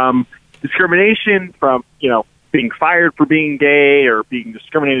people from discrimination, from, being fired for being gay or being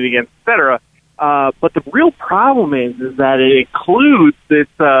discriminated against, etc. But the real problem is that it includes this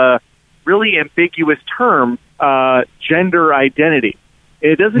really ambiguous term, gender identity.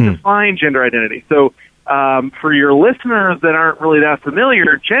 It doesn't define gender identity. So For your listeners that aren't really that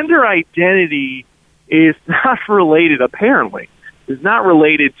familiar, gender identity is not related, apparently, is not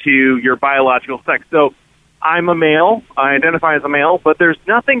related to your biological sex. So I'm a male, I identify as a male, but there's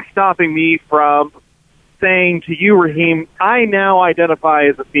nothing stopping me from saying to you, Raheem, I now identify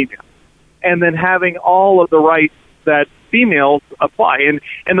as a female, and then having all of the rights that females apply.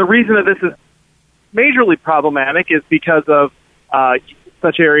 And the reason that this is majorly problematic is because of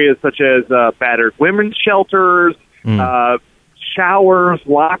such areas such as battered women's shelters, showers,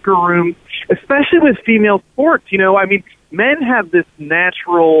 locker rooms, especially with female sports. You know, I mean, men have this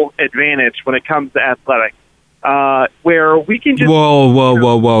natural advantage when it comes to athletics, where we can just...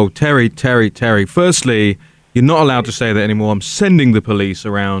 Whoa. Terry. Firstly, you're not allowed to say that anymore. I'm sending the police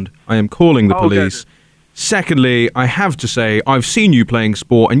around. I am calling the police. Okay. Secondly, I have to say, I've seen you playing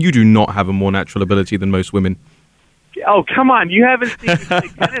sport, and you do not have a more natural ability than most women. Oh, come on. You haven't seen me play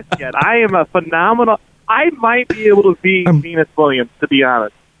tennis yet. I am a phenomenal... I might be able to beat Venus Williams, to be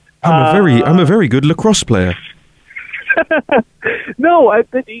honest. I'm a very good lacrosse player. No,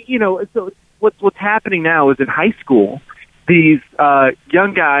 so what's happening now is in high school, these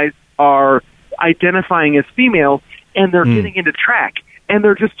young guys are identifying as females, and they're getting into track, and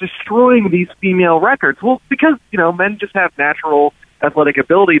they're just destroying these female records. Well, because, men just have natural athletic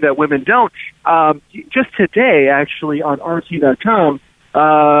ability that women don't. Just today, actually, on RT.com,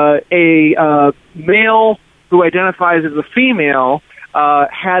 a male who identifies as a female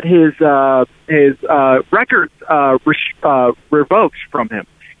had his records revoked from him.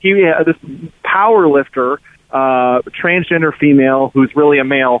 This power lifter, transgender female who's really a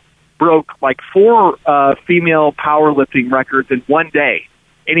male, broke like 4 female powerlifting records in one day,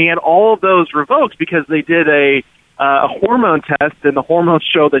 and he had all of those revoked because they did a hormone test, and the hormones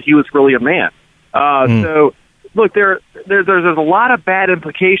showed that he was really a man. So, look, there's a lot of bad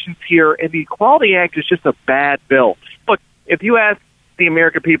implications here, and the Equality Act is just a bad bill. Look, if you ask the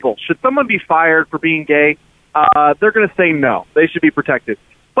American people, should someone be fired for being gay? They're going to say no. They should be protected.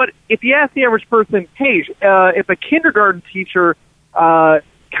 But if you ask the average person, hey, if a kindergarten teacher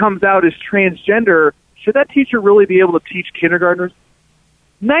comes out as transgender, should that teacher really be able to teach kindergartners?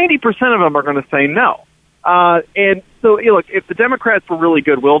 90% of them are going to say no. And so, look, if the Democrats were really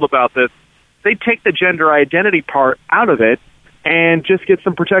good-willed about this, they'd take the gender identity part out of it and just get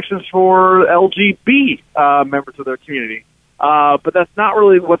some protections for LGB members of their community. But that's not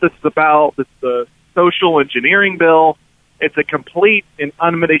really what this is about. This is a social engineering bill. It's a complete and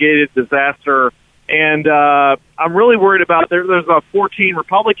unmitigated disaster. And I'm really worried about there's about 14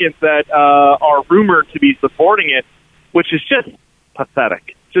 Republicans that are rumored to be supporting it, which is just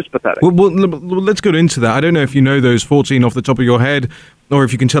pathetic. Just pathetic. Well, let's go into that. I don't know if you know those 14 off the top of your head, or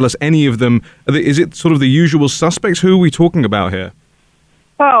if you can tell us any of them. Is it sort of the usual suspects? Who are we talking about here?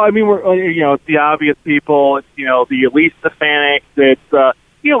 Well, I mean, it's the obvious people. It's, the Elise Stefanik. It's, the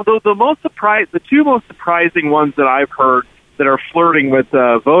two most surprising ones that I've heard that are flirting with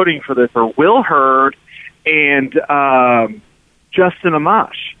voting for this are Will Hurd and Justin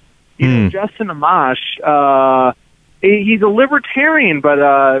Amash. Justin Amash, he's a libertarian, but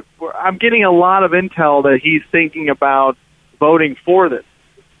I'm getting a lot of intel that he's thinking about voting for this.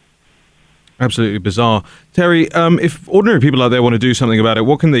 Absolutely bizarre. Terry, if ordinary people out there want to do something about it,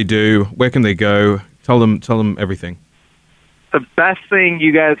 what can they do? Where can they go? Tell them everything. The best thing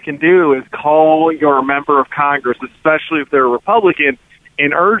you guys can do is call your member of Congress, especially if they're a Republican,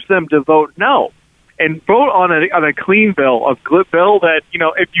 and urge them to vote no. And vote on a clean bill, a good bill that,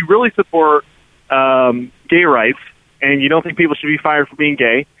 if you really support gay rights and you don't think people should be fired for being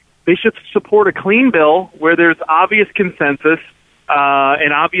gay, they should support a clean bill where there's obvious consensus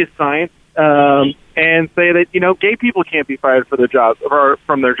and obvious science, and say that, gay people can't be fired for their jobs or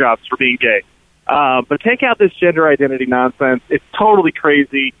from their jobs for being gay. But take out this gender identity nonsense. It's totally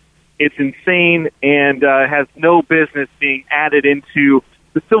crazy. It's insane, and has no business being added into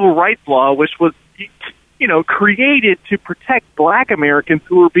the civil rights law, which was, created to protect Black Americans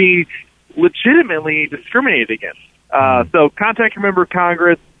who were being legitimately discriminated against. So contact your member of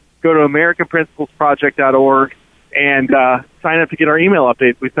Congress, go to AmericanPrinciplesProject.org, and sign up to get our email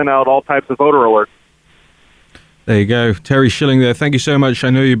updates. We send out all types of voter alerts. There you go. Terry Schilling there. Thank you so much. I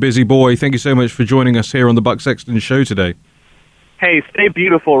know you're a busy boy. Thank you so much for joining us here on the Buck Sexton Show today. Hey, stay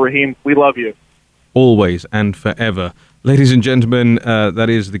beautiful, Raheem. We love you. Always and forever. Ladies and gentlemen, that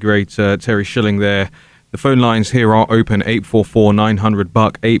is the great Terry Schilling there. The phone lines here are open,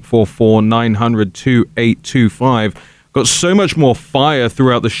 844-900-BUCK, 844-900-2825. Got so much more fire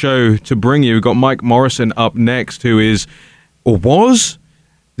throughout the show to bring you. We've got Mike Morrison up next, who is, or was,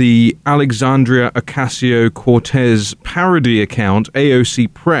 the Alexandria Ocasio-Cortez parody account,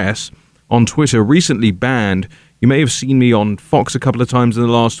 AOC Press, on Twitter, recently banned. You may have seen me on Fox a couple of times in the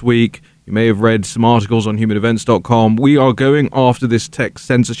last week. You may have read some articles on humanevents.com. We are going after this tech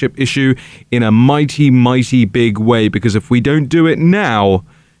censorship issue in a mighty, mighty big way, because if we don't do it now,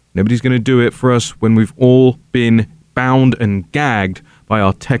 nobody's going to do it for us when we've all been bound and gagged by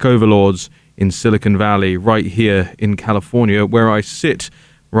our tech overlords in Silicon Valley, right here in California, where I sit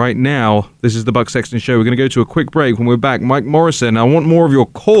right now. This is the Buck Sexton Show. We're going to go to a quick break. When we're back, Mike Morrison. I want more of your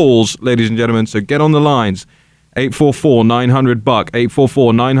calls, ladies and gentlemen, so get on the lines. 844-900-BUCK,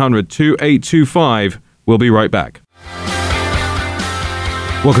 844-900-2825. We'll be right back.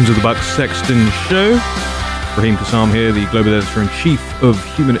 Welcome to the Buck Sexton Show. Raheem Kassam here, the Global Editor-in-Chief of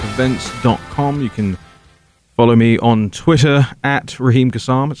HumanEvents.com. You can follow me on Twitter at Raheem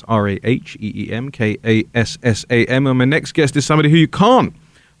Kassam. It's RaheemKassam. And my next guest is somebody who you can't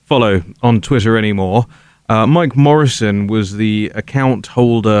follow on Twitter anymore. Mike Morrison was the account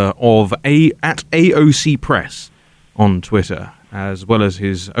holder of at AOC Press on Twitter, as well as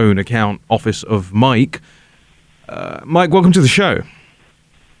his own account, Office of Mike. Mike, welcome to the show.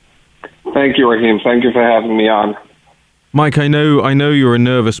 Thank you, Raheem. Thank you for having me on. Mike, I know you're a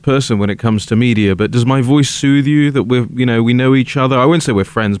nervous person when it comes to media, but does my voice soothe you that we know each other? I wouldn't say we're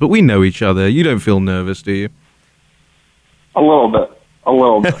friends, but we know each other. You don't feel nervous, do you? A little bit.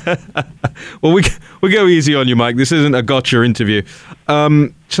 Well, we go easy on you, Mike. This isn't a gotcha interview.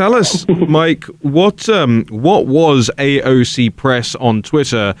 Tell us, Mike, what was AOC Press on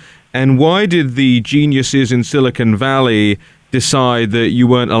Twitter, and why did the geniuses in Silicon Valley decide that you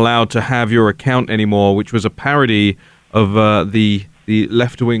weren't allowed to have your account anymore, which was a parody of the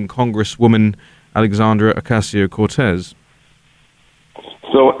left-wing Congresswoman Alexandria Ocasio-Cortez?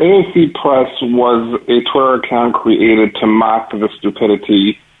 So AOC Press was a Twitter account created to mock the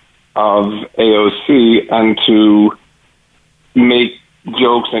stupidity of AOC and to make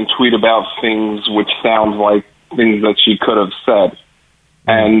jokes and tweet about things which sounds like things that she could have said.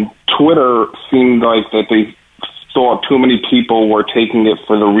 And Twitter seemed like that they thought too many people were taking it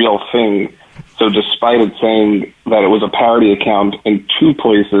for the real thing. So despite it saying that it was a parody account in two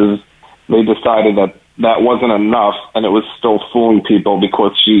places, they decided that that wasn't enough, and it was still fooling people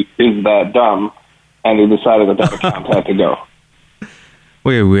because she is that dumb, and they decided that account had to go.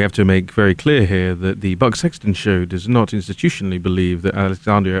 Well, we have to make very clear here that the Buck Sexton Show does not institutionally believe that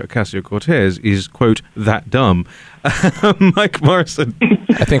Alexandria Ocasio-Cortez is, quote, that dumb. Mike Morrison.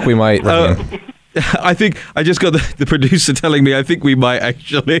 I think we might. I think I just got the producer telling me I think we might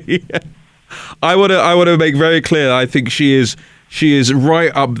actually. I want to make very clear. I think she is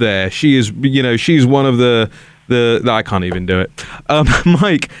right up there. She is, she's one of the I can't even do it.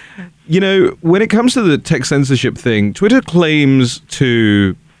 Mike, when it comes to the tech censorship thing, Twitter claims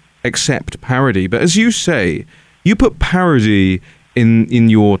to accept parody, but as you say, you put parody in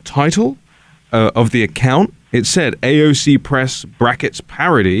your title of the account. It said AOC Press brackets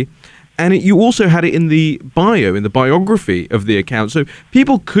parody. And you also had it in the bio, in the biography of the account. So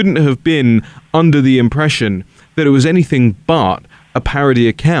people couldn't have been under the impression that it was anything but a parody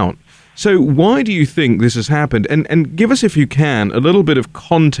account. So why do you think this has happened? And give us, if you can, a little bit of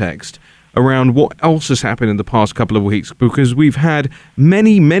context around what else has happened in the past couple of weeks, because we've had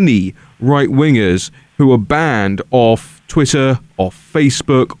many, many right-wingers who are banned off Twitter, off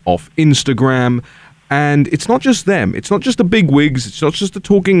Facebook, off Instagram. And it's not just them. It's not just the big wigs. It's not just the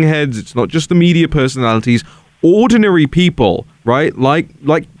talking heads. It's not just the media personalities. Ordinary people, right? Like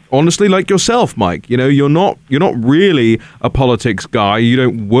honestly, like yourself, Mike. You're not really a politics guy. You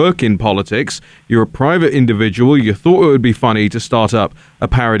don't work in politics. You're a private individual. You thought it would be funny to start up a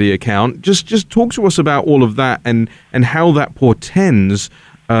parody account. Just talk to us about all of that and how that portends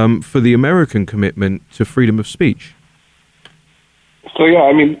for the American commitment to freedom of speech. So,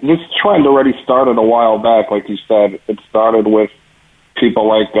 yeah, this trend already started a while back, like you said. It started with people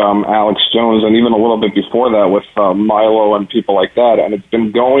like Alex Jones, and even a little bit before that with Milo and people like that. And it's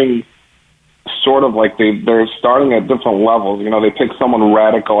been going sort of like they're starting at different levels. They pick someone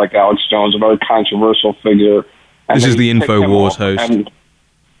radical like Alex Jones, a very controversial figure. This is the InfoWars host.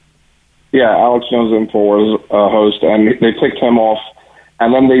 Yeah, Alex Jones, InfoWars host, and they picked him off.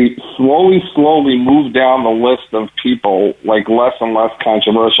 And then they slowly moved down the list of people, like less and less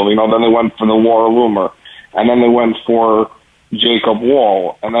controversial. Then they went for the Laura Loomer, and then they went for Jacob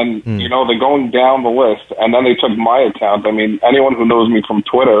Wall, and then they're going down the list. And then they took my account. Anyone who knows me from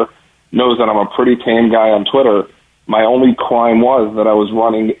Twitter knows that I'm a pretty tame guy on Twitter. My only crime was that I was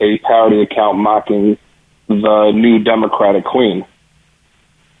running a parody account mocking the new Democratic Queen.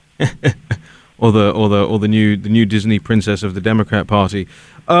 Or the new Disney princess of the Democrat Party.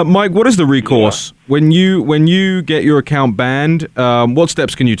 Mike, what is the recourse when you get your account banned? What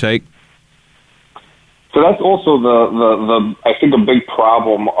steps can you take? So that's also the I think a big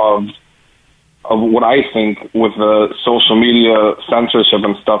problem of what I think with the social media censorship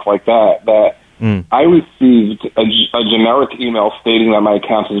and stuff like that. I received a generic email stating that my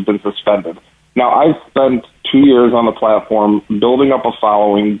account has been suspended. Now, I've spent 2 years on the platform building up a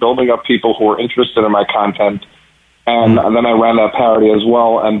following, building up people who are interested in my content, and then I ran that parody as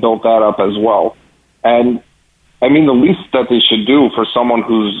well and built that up as well. And, I mean, the least that they should do for someone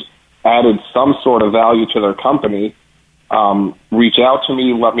who's added some sort of value to their company, reach out to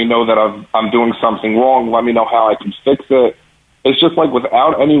me, let me know that I'm doing something wrong, let me know how I can fix it. It's just like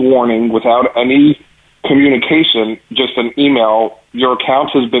without any warning, without any communication, just an email, your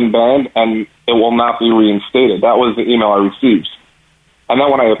account has been banned and it will not be reinstated. That was the email I received. And then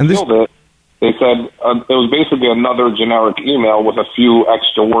when I appealed it, they said it was basically another generic email with a few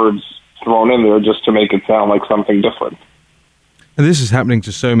extra words thrown in there just to make it sound like something different. And this is happening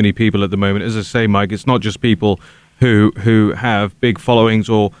to so many people at the moment. As I say, Mike, it's not just people who have big followings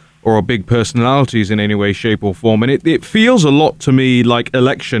or are big personalities in any way, shape or form. And it feels a lot to me like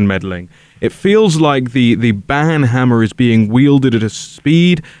election meddling. It feels like the ban hammer is being wielded at a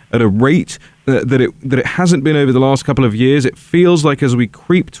speed, at a rate that it hasn't been over the last couple of years. It feels like as we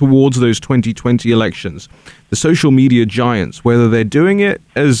creep towards those 2020 elections, the social media giants, whether they're doing it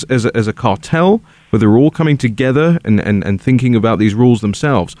as a cartel, whether they're all coming together and thinking about these rules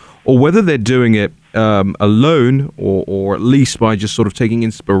themselves, or whether they're doing it alone or at least by just sort of taking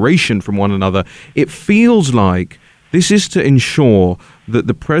inspiration from one another, it feels like this is to ensure that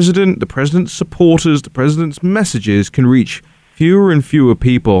the president's supporters, the president's messages can reach fewer and fewer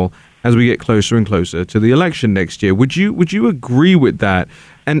people as we get closer and closer to the election next year. Would you agree with that?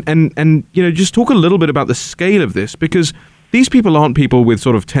 And you know, just talk a little bit about the scale of this, because these people aren't people with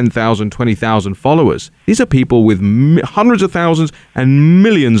sort of 10,000, 20,000 followers. These are people with hundreds of thousands and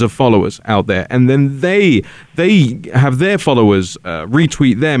millions of followers out there. And then they have their followers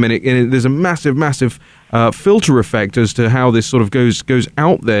retweet them. And there's a massive filter effect as to how this sort of goes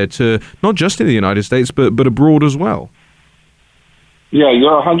out there to not just in the United States, but abroad as well. Yeah,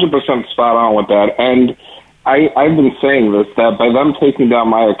 you're 100% spot on with that. And I've been saying this, that by them taking down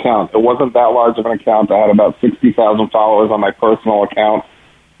my account, it wasn't that large of an account. I had about 60,000 followers on my personal account.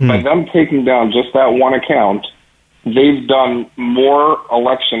 By them taking down just that one account, they've done more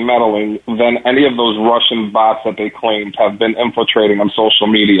election meddling than any of those Russian bots that they claimed have been infiltrating on social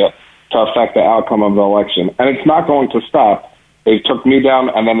media to affect the outcome of the election. And it's not going to stop. They took me down,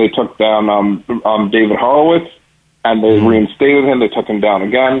 and then they took down David Horowitz, and they reinstated him. They took him down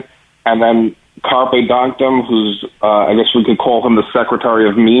again. And then Carpe Donktum, who's I guess we could call him the secretary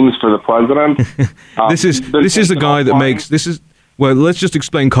of memes for the president. This is the guy that makes this is. Well, let's just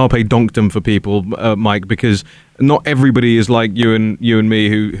explain Carpe Donktum for people, Mike, because not everybody is like you and me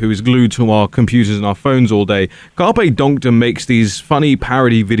who is glued to our computers and our phones all day. Carpe Donktum makes these funny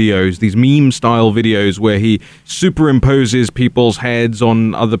parody videos, these meme-style videos where he superimposes people's heads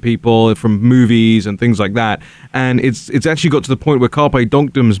on other people from movies and things like that. And it's actually got to the point where Carpe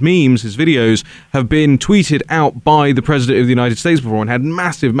Donktum's memes, his videos, have been tweeted out by the President of the United States before and had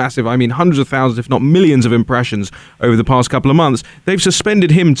massive, I mean hundreds of thousands, if not millions of impressions over the past couple of months. They've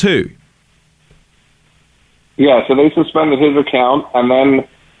suspended him too. Yeah, so they suspended his account, and then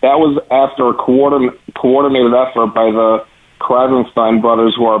that was after a coordinated effort by the Krasenstein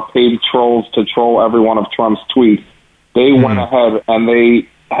brothers, who are paid trolls to troll every one of Trump's tweets. They went ahead and they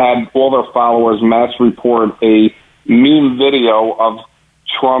had all their followers mass report a meme video of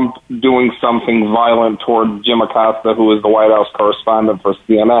Trump doing something violent toward Jim Acosta, who is the White House correspondent for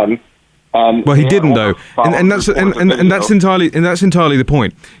CNN. And well, he didn't though, and that's entirely the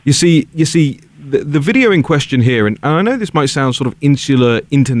point. You see, the video in question here, and I know this might sound sort of insular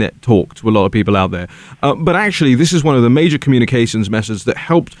internet talk to a lot of people out there, but actually this is one of the major communications methods that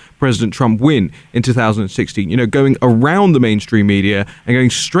helped President Trump win in 2016. You know, going around the mainstream media and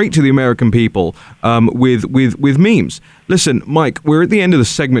going straight to the American people with memes. Listen, Mike, we're at the end of the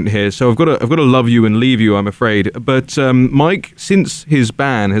segment here, so I've got to love you and leave you, I'm afraid. But Mike, since his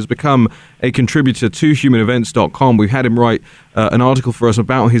ban, has become a contributor to humanevents.com. We've had him write an article for us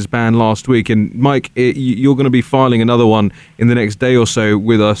about his ban last week. And Mike, you're going to be filing another one in the next day or so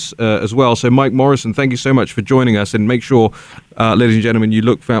with us as well. So Mike Morrison, thank you so much for joining us. And make sure, ladies and gentlemen, you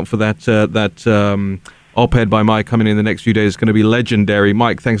look out for that op-ed by Mike coming in the next few days. It's going to be legendary.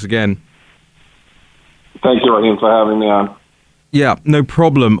 Mike, thanks again. Thank you, Raheem, for having me on. Yeah, no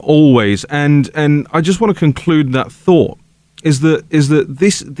problem, always. And I just want to conclude that thought, is that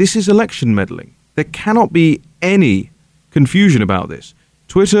this is election meddling. There cannot be any confusion about this.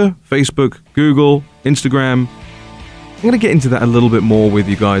 Twitter, Facebook, Google, Instagram. I'm going to get into that a little bit more with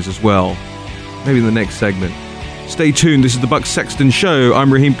you guys as well. maybe in the next segment. Stay tuned. This is the Buck Sexton Show.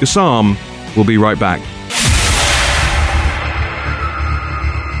 I'm Raheem Kassam. We'll be right back.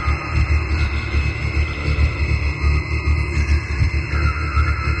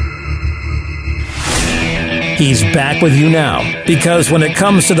 He's back with you now, because when it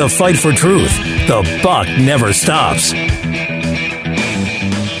comes to the fight for truth, the buck never stops.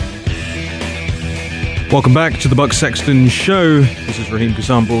 Welcome back to the Buck Sexton Show. This is Raheem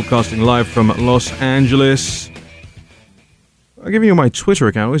Kassam broadcasting live from Los Angeles. I'll give you my Twitter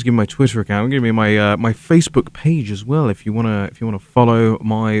account. I always give you my Twitter account. I'll give you my my Facebook page as well. If you wanna follow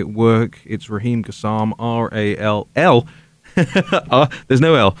my work, it's Raheem Kassam, R-A-L-L. There's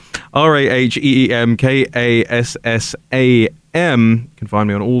no L. RAHEEM KASSAM. You can find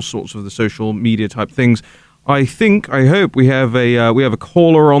me on all sorts of the social media type things. I hope we have a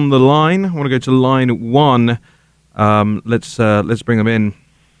caller on the line. I want to go to line 1. Let's bring them in.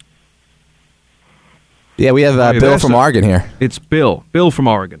 Yeah, we have Bill from Oregon here. It's Bill. Bill from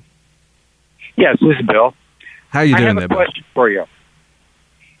Oregon. Yes, this is Bill. How you doing there, Bill? I have a question for you.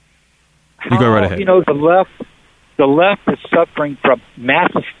 You go right ahead. You know, the left is suffering from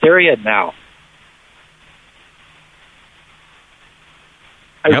mass hysteria now.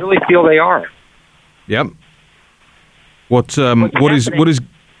 I really feel they are. Yep. What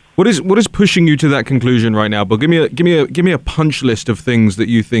is pushing you to that conclusion right now? But give me a punch list of things that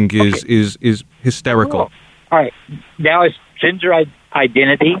you think is hysterical. Cool. All right. Now it's gender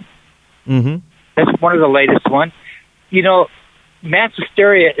identity. Mm-hmm. That's one of the latest ones. You know, mass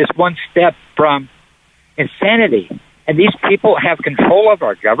hysteria is one step from insanity, and these people have control of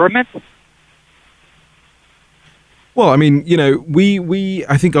our government. Well, I mean, you know,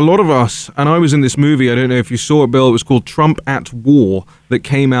 I think a lot of us, and I was in this movie, I don't know if you saw it, Bill, it was called Trump at War, that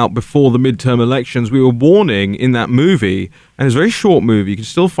came out before the midterm elections. We were warning in that movie, and it's a very short movie, you can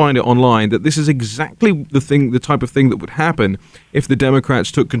still find it online, that this is exactly the type of thing that would happen if the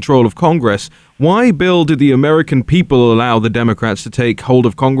Democrats took control of Congress. Why, Bill, did the American people allow the Democrats to take hold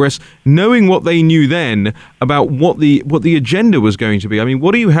of Congress, knowing what they knew then about what the agenda was going to be? I mean,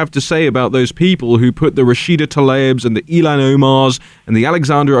 what do you have to say about those people who put the Rashida Tlaibs and the Ilhan Omars and the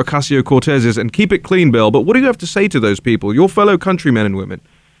Alexandria Ocasio-Cortezes, and keep it clean, Bill, but what do you have to say to those people, your fellow countrymen and women?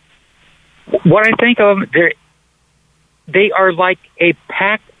 What I think of them, they are like a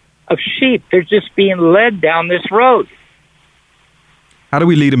pack of sheep. They're just being led down this road. How do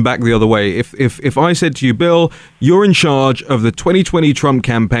we lead them back the other way? If I said to you, Bill, you're in charge of the 2020 Trump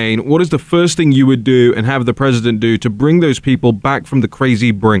campaign, what is the first thing you would do and have the president do to bring those people back from the crazy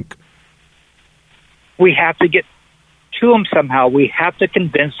brink? We have to get to them somehow. We have to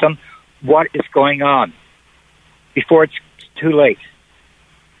convince them what is going on before it's too late.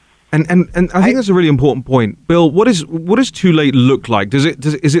 And I think that's a really important point, Bill. What does too late look like? Is it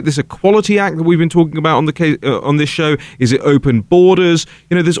this Equality Act that we've been talking about on this show? Is it open borders?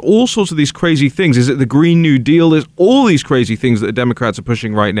 You know, there's all sorts of these crazy things. Is it the Green New Deal? There's all these crazy things that the Democrats are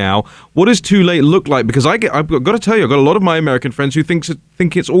pushing right now. What does too late look like? Because I've got to tell you, I've got a lot of my American friends who think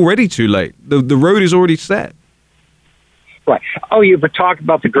it's already too late. The road is already set. Right. Oh, you were talking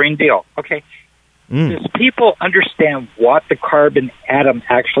about the Green Deal. Okay. Does people understand what the carbon atom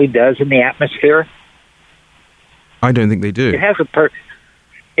actually does in the atmosphere? I don't think they do. It has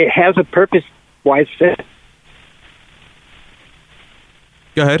a purpose why it's set.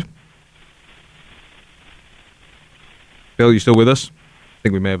 Go ahead. Bill, you still with us? I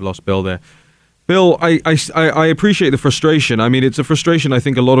think we may have lost Bill there. Bill, I appreciate the frustration. I mean, it's a frustration I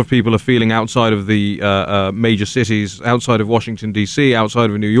think a lot of people are feeling outside of the major cities, outside of Washington, D.C., outside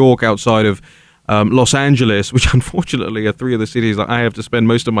of New York, outside of Los Angeles, which unfortunately are three of the cities that I have to spend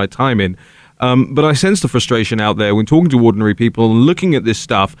most of my time in. But I sense the frustration out there when talking to ordinary people and looking at this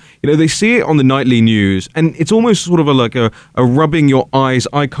stuff. You know, they see it on the nightly news, and it's almost sort of a rubbing your eyes,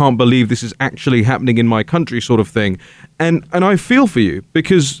 I can't believe this is actually happening in my country sort of thing. And I feel for you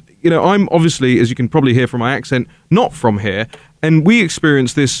because, you know, I'm obviously, as you can probably hear from my accent, not from here. And we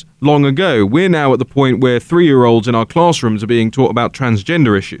experienced this long ago. We're now at the point where 3-year-olds in our classrooms are being taught about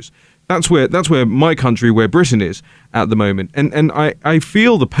transgender issues. That's where my country, where Britain is at the moment. And I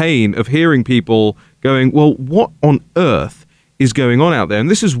feel the pain of hearing people going, well, what on earth is going on out there? And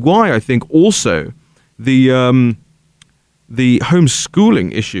this is why I think also the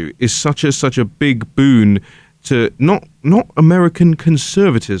homeschooling issue is such a big boon to not American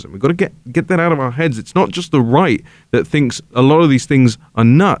conservatism. We've got to get that out of our heads. It's not just the right that thinks a lot of these things are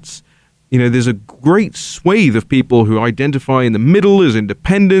nuts. You know, there's a great swathe of people who identify in the middle as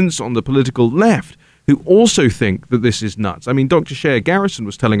independents on the political left who also think that this is nuts. I mean, Dr. Shea Garrison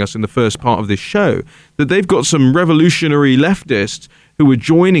was telling us in the first part of this show that they've got some revolutionary leftists who were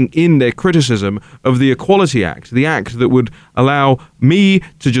joining in their criticism of the Equality Act, the act that would allow me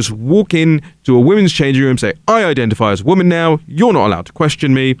to just walk in to a women's changing room, say, I identify as a woman now, you're not allowed to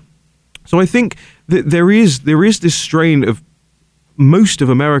question me. So I think that there is this strain of most of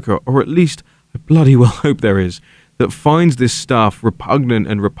America, or at least I bloody well hope there is, that finds this stuff repugnant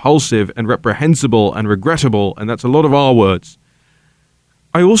and repulsive and reprehensible and regrettable, and that's a lot of our words.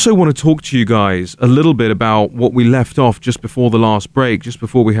 I also want to talk to you guys a little bit about what we left off just before the last break, just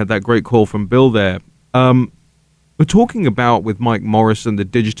before we had that great call from Bill there. We're talking about, with Mike Morrison, the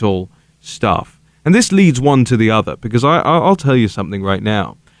digital stuff. And this leads one to the other, because I'll tell you something right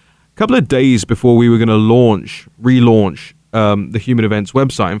now. A couple of days before we were going to relaunch the Human Events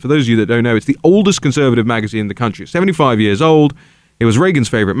website, and for those of you that don't know, it's the oldest conservative magazine in the country. It's 75 years old. It was Reagan's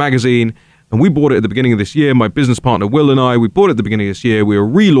favorite magazine. And we bought it at the beginning of this year. My business partner, Will, and I, we bought it at the beginning of this year. We were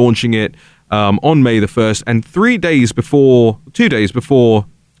relaunching it on May the 1st. And 2 days before the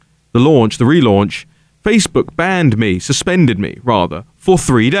relaunch, Facebook suspended me, for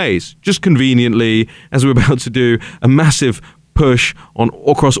 3 days. Just conveniently, as we were about to do a massive push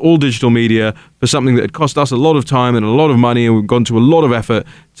across all digital media for something that had cost us a lot of time and a lot of money, and we've gone to a lot of effort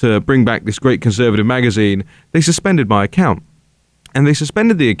to bring back this great conservative magazine. They suspended my account. And they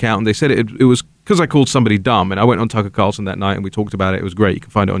suspended the account, and they said it was because I called somebody dumb, and I went on Tucker Carlson that night, and we talked about it. It was great. You can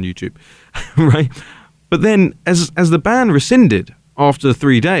find it on YouTube, right? But then, as the ban rescinded after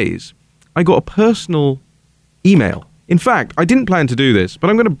 3 days, I got a personal email. In fact, I didn't plan to do this, but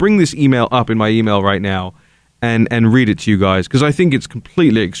I'm going to bring this email up in my email right now and read it to you guys, because I think it's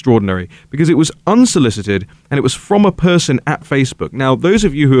completely extraordinary, because it was unsolicited, and it was from a person at Facebook. Now, those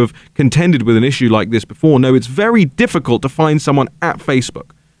of you who have contended with an issue like this before know it's very difficult to find someone at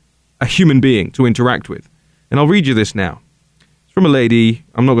Facebook, a human being, to interact with. And I'll read you this now. It's from a lady.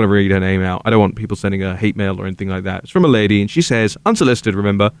 I'm not going to read her name out. I don't want people sending her hate mail or anything like that. It's from a lady, and she says, unsolicited,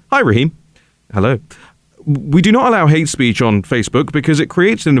 remember, hi, Raheem. Hello. We do not allow hate speech on Facebook because it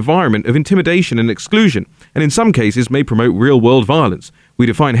creates an environment of intimidation and exclusion, and in some cases may promote real-world violence. We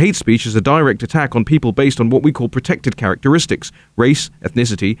define hate speech as a direct attack on people based on what we call protected characteristics: race,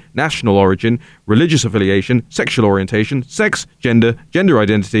 ethnicity, national origin, religious affiliation, sexual orientation, sex, gender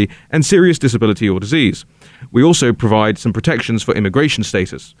identity, and serious disability or disease. We also provide some protections for immigration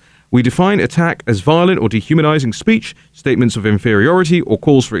status. We define attack as violent or dehumanizing speech, statements of inferiority, or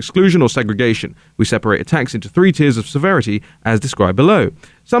calls for exclusion or segregation. We separate attacks into 3 tiers of severity, as described below.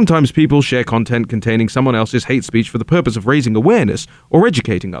 Sometimes people share content containing someone else's hate speech for the purpose of raising awareness or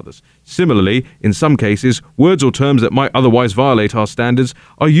educating others. Similarly, in some cases, words or terms that might otherwise violate our standards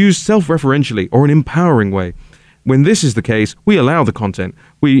are used self-referentially or in an empowering way. When this is the case, we allow the content.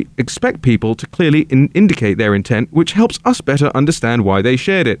 We expect people to clearly indicate their intent, which helps us better understand why they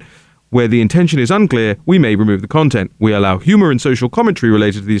shared it. Where the intention is unclear, we may remove the content. We allow humor and social commentary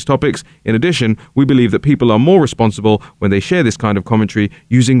related to these topics. In addition, we believe that people are more responsible when they share this kind of commentary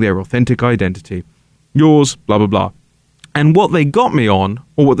using their authentic identity. Yours, blah, blah, blah. And what they got me on,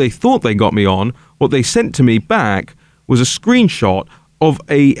 or what they thought they got me on, what they sent to me back, was a screenshot of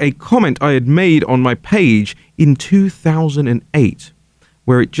a comment I had made on my page in 2008,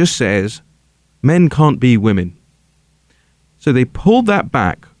 where it just says, men can't be women. So they pulled that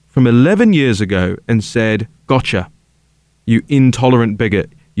back from 11 years ago and said, gotcha, you intolerant bigot,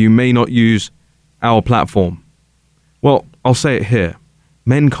 you may not use our platform. Well, I'll say it here.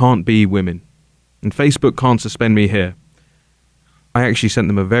 Men can't be women, and Facebook can't suspend me here. I actually sent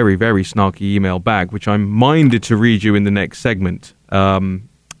them a very, very snarky email back, which I'm minded to read you in the next segment.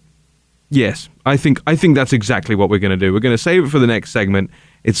 Yes, I think that's exactly what we're going to do. We're going to save it for the next segment.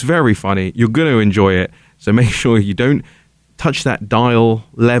 It's very funny. You're going to enjoy it. So make sure you don't touch that dial,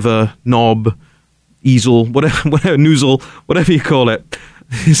 lever, knob, easel, whatever noozle, whatever you call it.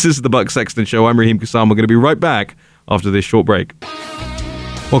 This is the Buck Sexton Show. I'm Raheem Kassam. We're going to be right back after this short break.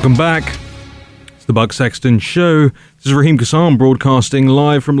 Welcome back. It's the Buck Sexton Show. This is Raheem Kassam broadcasting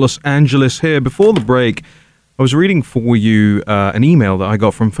live from Los Angeles here. Before the break, I was reading for you an email that I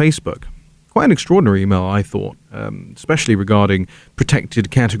got from Facebook. Quite an extraordinary email, I thought, especially regarding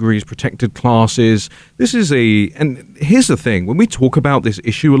protected categories, protected classes. And here's the thing, when we talk about this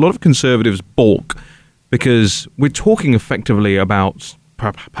issue, a lot of conservatives balk because we're talking effectively about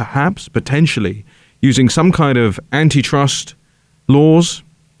perhaps, potentially, using some kind of antitrust laws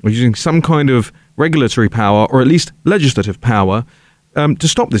or using some kind of regulatory power or at least legislative power to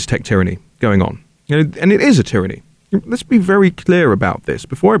stop this tech tyranny going on. And it is a tyranny. Let's be very clear about this.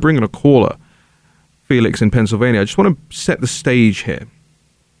 Before I bring in a caller, Felix in Pennsylvania, I just want to set the stage here.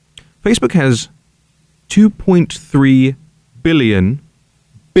 Facebook has 2.3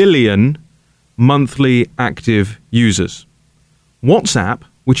 billion monthly active users. WhatsApp,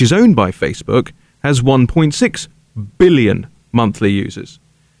 which is owned by Facebook, has 1.6 billion monthly users.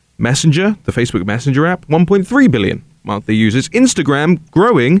 Messenger, the Facebook Messenger app, 1.3 billion monthly users. Instagram,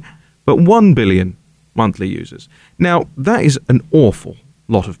 growing, but 1 billion monthly users. Now, that is an awful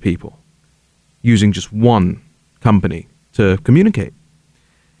lot of people using just one company to communicate.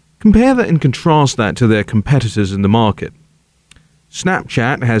 Compare that and contrast that to their competitors in the market.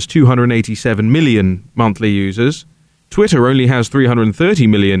 Snapchat has 287 million monthly users. Twitter only has 330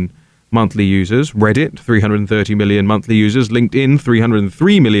 million monthly users. Reddit, 330 million monthly users. LinkedIn,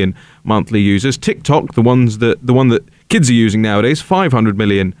 303 million monthly users. TikTok, the one that kids are using nowadays, 500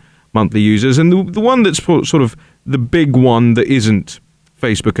 million monthly users. And the one that's sort of the big one that isn't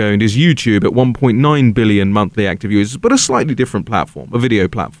Facebook owned is YouTube at 1.9 billion monthly active users, but a slightly different platform, a video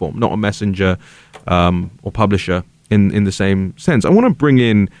platform, not a messenger or publisher in the same sense. I want to bring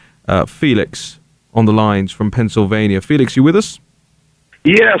in Felix on the lines from Pennsylvania. Felix, you with us?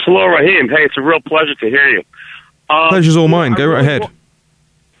 Yes, hello, Raheem. Hey, it's a real pleasure to hear you. Pleasure's all mine. Go right ahead.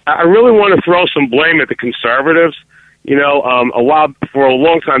 I really want to throw some blame at the conservatives. You know, for a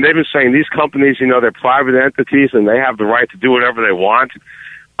long time, they've been saying these companies, you know, they're private entities and they have the right to do whatever they want.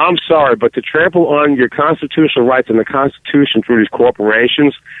 I'm sorry, but to trample on your constitutional rights and the Constitution through these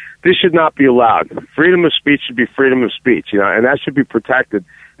corporations, this should not be allowed. Freedom of speech should be freedom of speech, you know, and that should be protected.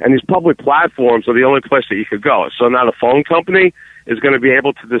 And these public platforms are the only place that you could go. So now the phone company is going to be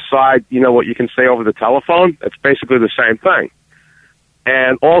able to decide, you know, what you can say over the telephone. It's basically the same thing.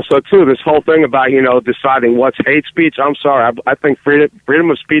 And also, too, this whole thing about, you know, deciding what's hate speech, I'm sorry, I think freedom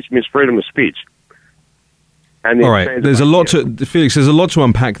of speech means freedom of speech. And all right, there's a lot to, Felix, there's a lot to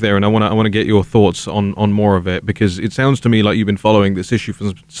unpack there, and I want to get your thoughts on more of it, because it sounds to me like you've been following this issue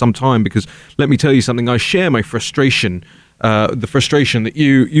for some time, because let me tell you something, I share my frustration, the frustration that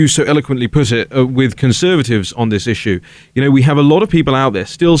you so eloquently put it with conservatives on this issue. You know, we have a lot of people out there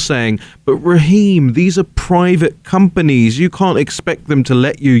still saying, but Raheem, these are private companies. You can't expect them to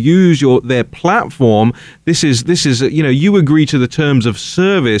let you use their platform. This is you know, you agree to the terms of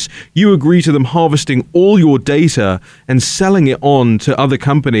service. You agree to them harvesting all your data and selling it on to other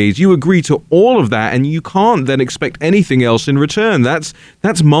companies. You agree to all of that, and you can't then expect anything else in return. That's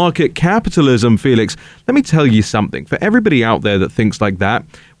market capitalism, Felix. Let me tell you something. For everybody out there that thinks like that,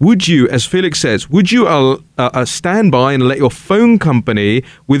 would you, as Felix says, would you stand by and let your phone company,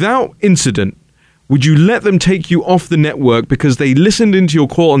 without incident, would you let them take you off the network because they listened into your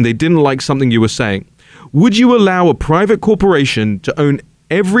call and they didn't like something you were saying? Would you allow a private corporation to own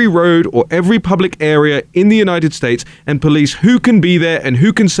every road or every public area in the United States and police who can be there and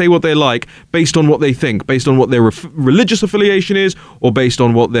who can say what they like based on what they think, based on what their religious affiliation is, or based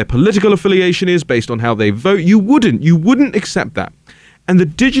on what their political affiliation is, based on how they vote? You wouldn't accept that. And the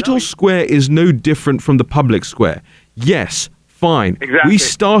digital square is no different from the public square. Yes, fine. Exactly. We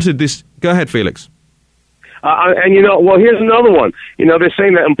started this. Go ahead, Felix. And, you know, well, here's another one. You know, they're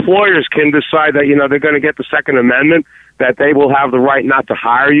saying that employers can decide that, you know, they're going to get the Second Amendment, that they will have the right not to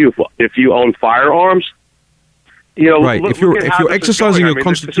hire you if you own firearms. You know, right. If you're exercising your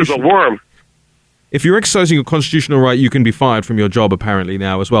constitutional, this is a worm. If you're exercising your constitutional right, you can be fired from your job apparently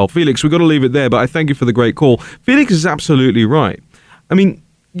now as well. Felix, we've got to leave it there, but I thank you for the great call. Felix is absolutely right. I mean,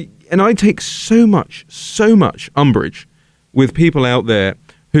 and I take so much umbrage with people out there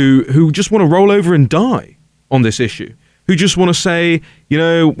who just want to roll over and die on this issue, who just want to say, you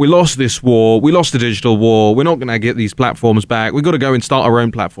know, we lost this war, we lost the digital war, we're not going to get these platforms back, we've got to go and start our own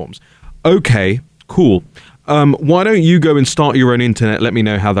platforms. Okay, cool. Why don't you go and start your own internet? Let me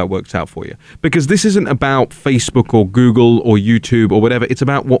know how that works out for you. Because this isn't about Facebook or Google or YouTube or whatever. It's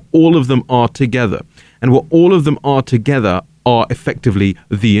about what all of them are together. And what all of them are together are effectively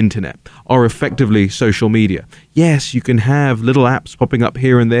the internet, are effectively social media. Yes, you can have little apps popping up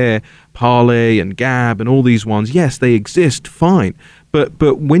here and there, Parler and Gab and all these ones. Yes, they exist, fine. But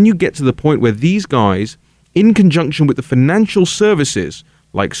when you get to the point where these guys, in conjunction with the financial services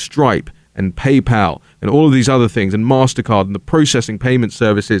like Stripe and PayPal and all of these other things, and MasterCard and the processing payment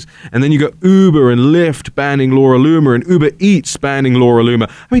services, and then you got Uber and Lyft banning Laura Loomer and Uber Eats banning Laura Loomer.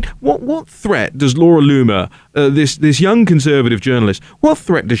 I mean, what threat does Laura Loomer, this young conservative journalist, what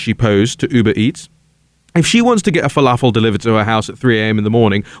threat does she pose to Uber Eats? If she wants to get a falafel delivered to her house at 3 a.m. in the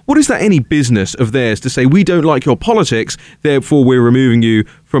morning, what is that any business of theirs to say, we don't like your politics, therefore we're removing you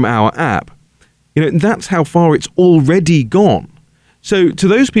from our app? You know, that's how far it's already gone. So to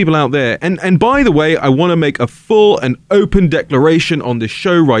those people out there, and by the way, I want to make a full and open declaration on this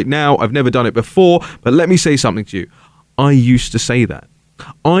show right now. I've never done it before, but let me say something to you. I used to say that.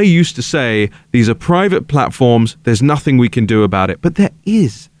 I used to say, these are private platforms, there's nothing we can do about it. But there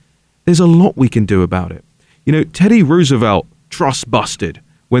is. There's a lot we can do about it. You know, Teddy Roosevelt trust busted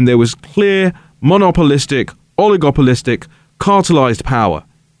when there was clear monopolistic, oligopolistic, cartelized power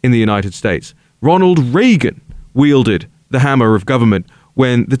in the United States. Ronald Reagan wielded the hammer of government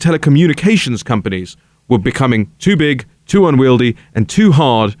when the telecommunications companies were becoming too big, too unwieldy, and too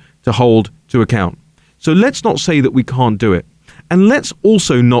hard to hold to account. So let's not say that we can't do it. And let's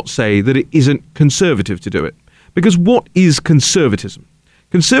also not say that it isn't conservative to do it. Because what is conservatism?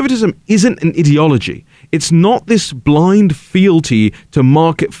 Conservatism isn't an ideology. It's not this blind fealty to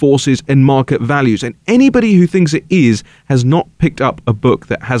market forces and market values. And anybody who thinks it is has not picked up a book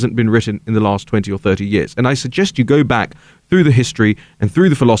that hasn't been written in the last 20 or 30 years. And I suggest you go back through the history and through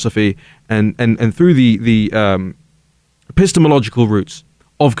the philosophy and through the epistemological roots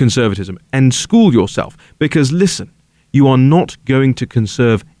of conservatism and school yourself. Because listen, you are not going to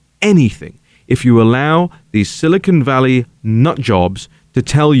conserve anything if you allow these Silicon Valley nut jobs to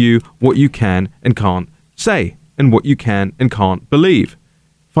tell you what you can and can't say and what you can and can't believe.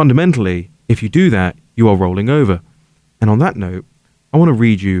 Fundamentally, if you do that, you are rolling over. And on that note, I want to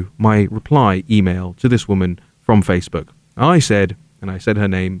read you my reply email to this woman from Facebook. I said, and I said her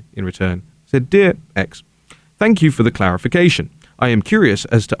name in return, said, "Dear X, thank you for the clarification. I am curious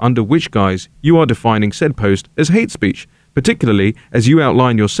as to under which guise you are defining said post as hate speech, particularly as you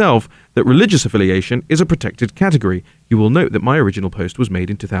outline yourself that religious affiliation is a protected category. You will note that my original post was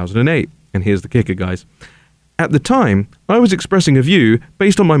made in 2008. And here's the kicker, guys. At the time, I was expressing a view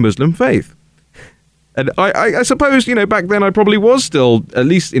based on my Muslim faith. And I suppose, back then I probably was still, at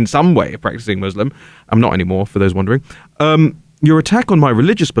least in some way, a practicing Muslim. I'm not anymore, for those wondering. Your attack on my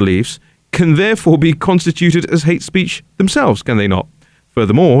religious beliefs can therefore be constituted as hate speech themselves, can they not?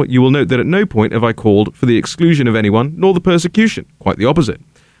 Furthermore, you will note that at no point have I called for the exclusion of anyone nor the persecution. Quite the opposite.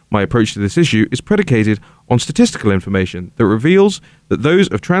 My approach to this issue is predicated on statistical information that reveals that those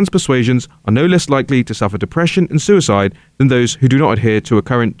of trans persuasions are no less likely to suffer depression and suicide than those who do not adhere to a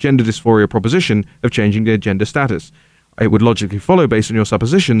current gender dysphoria proposition of changing their gender status. It would logically follow, based on your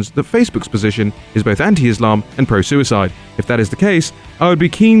suppositions, that Facebook's position is both anti-Islam and pro-suicide. If that is the case, I would be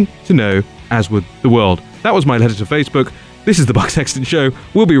keen to know, as would the world." That was my letter to Facebook. This is the Buck Sexton Show.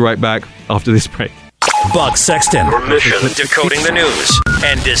 We'll be right back after this break. Buck Sexton. Your mission: decoding the news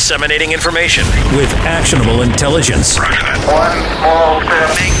and disseminating information with actionable intelligence. One small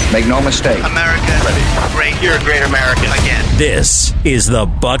step. Make no mistake. America. Great. You're a great American again. This is the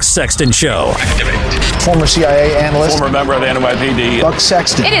Buck Sexton Show. Former CIA analyst. Former member of the NYPD. Buck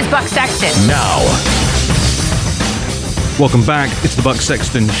Sexton. It is Buck Sexton. Now. Welcome back. It's the Buck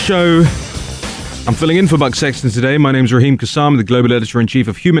Sexton Show. I'm filling in for Buck Sexton today. My name's Raheem Kassam, the global editor-in-chief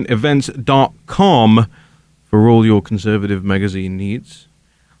of humanevents.com for all your conservative magazine needs.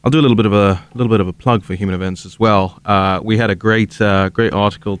 I'll do a little bit of a plug for Human Events as well. We had a great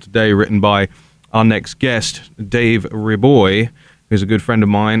article today written by our next guest, Dave Riboy, who's a good friend of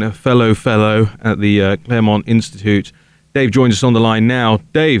mine, a fellow at the Claremont Institute. Dave joins us on the line now.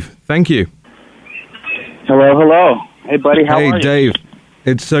 Dave, thank you. Hello. Hey, buddy, how are you? Hey, Dave.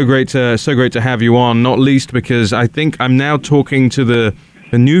 It's so great to have you on, not least because I think I'm now talking to the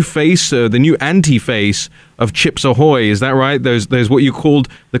new face, the new anti-face of Chips Ahoy. Is that right? Those what you called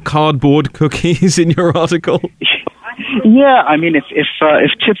the cardboard cookies in your article? Yeah, I mean, if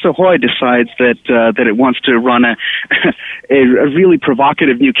Chips Ahoy decides that it wants to run a really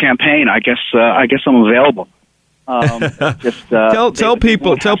provocative new campaign, I guess I'm available.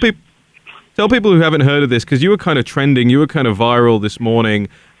 Tell people who haven't heard of this, because you were kind of trending, you were kind of viral this morning,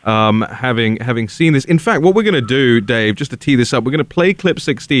 having seen this. In fact, what we're going to do, Dave, just to tee this up, we're going to play clip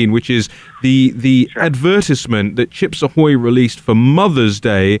 16, which is the advertisement that Chips Ahoy released for Mother's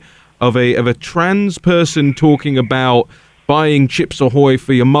Day of a trans person talking about buying Chips Ahoy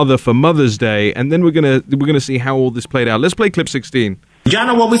for your mother for Mother's Day, and then we're gonna see how all this played out. Let's play clip 16. Y'all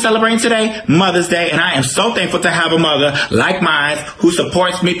know what we're celebrating today? Mother's Day, and I am so thankful to have a mother like mine who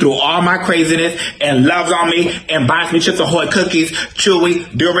supports me through all my craziness and loves on me and buys me Chips Ahoy cookies, Chewy,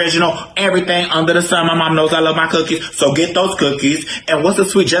 the original, everything under the sun. My mom knows I love my cookies, so get those cookies. And what's a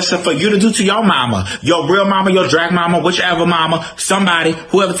sweet gesture for you to do to your mama, your real mama, your drag mama, whichever mama, somebody,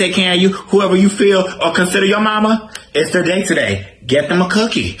 whoever take care of you, whoever you feel or consider your mama? It's their day today. Get them a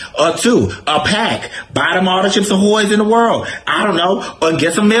cookie or two, a pack. Buy them all the Chips Ahoys in the world. I don't know. Or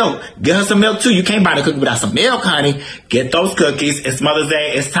get some milk. Get her some milk too. You can't buy the cookie without some milk, honey. Get those cookies. It's Mother's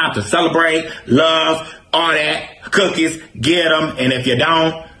Day. It's time to celebrate, love, all that. Cookies. Get them. And if you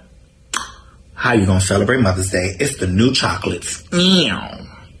don't, how you gonna celebrate Mother's Day? It's the new chocolates. Meow.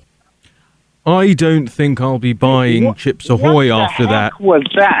 I don't think I'll be buying Chips Ahoy after that. What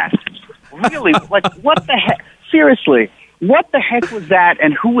was that? Really? Like, what the heck? Seriously, what the heck was that,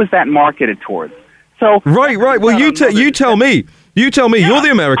 and who was that marketed towards? So right. Well, you tell me. You tell me. You're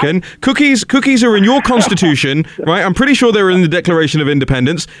the American. Cookies are in your Constitution, right? I'm pretty sure they were in the Declaration of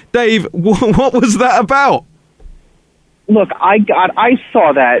Independence. Dave, what was that about? Look, I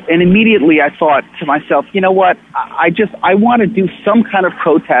saw that, and immediately I thought to myself, you know what? I want to do some kind of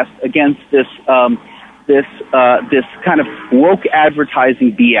protest against this kind of woke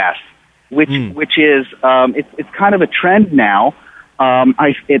advertising BS, which is it's kind of a trend now.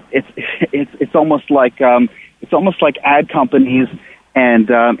 It's almost like ad companies and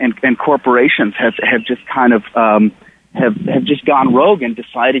corporations have just kind of have just gone rogue and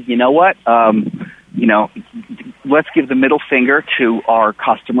decided, you know what, let's give the middle finger to our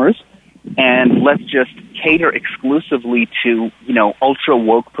customers and let's just cater exclusively to ultra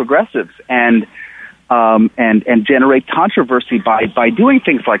woke progressives and generate controversy by doing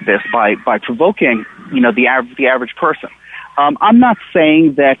things like this, by provoking the average person. I'm not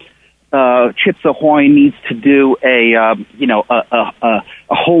saying that Chips Ahoy needs to do a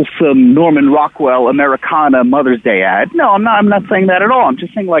wholesome Norman Rockwell Americana Mother's Day ad. No, I'm not saying that at all. I'm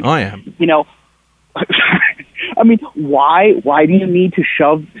just saying, like, I am. I mean, why do you need to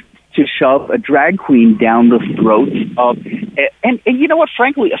shove a drag queen down the throats of and you know what,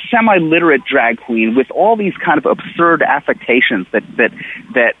 frankly, a semi-literate drag queen with all these kind of absurd affectations that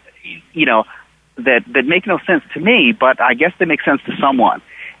make no sense to me, but I guess they make sense to someone.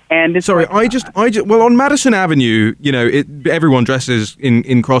 And sorry, I just well, on Madison Avenue, everyone dresses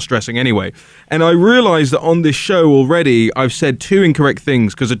in cross-dressing anyway. And I realize that on this show already, I've said two incorrect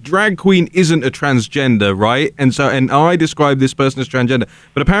things, because a drag queen isn't a transgender, right? And I describe this person as transgender,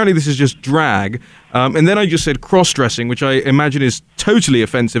 but apparently this is just drag. And then I just said cross-dressing, which I imagine is totally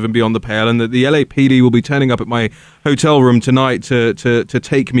offensive and beyond the pale, and that the LAPD will be turning up at my hotel room tonight to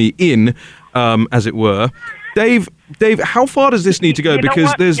take me in, as it were. Dave, how far does this need to go?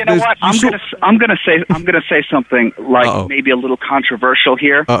 Because there's I'm going to say something like maybe a little controversial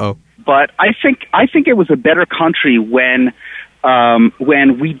here. But I think it was a better country when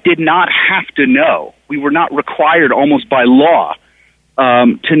we did not have to know. We were not required almost by law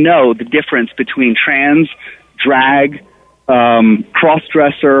to know the difference between trans, drag,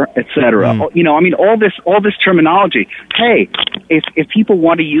 cross-dresser, etc. All this terminology. Hey, if people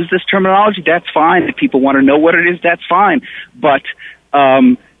want to use this terminology, that's fine. If people want to know what it is, that's fine. But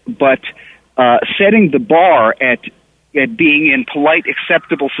setting the bar at being in polite,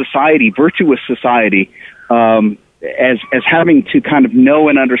 acceptable society, virtuous society, as having to kind of know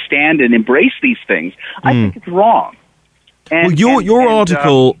and understand and embrace these things, I think it's wrong. And,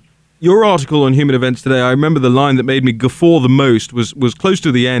 your article on Human Events Today, I remember the line that made me guffaw the most was close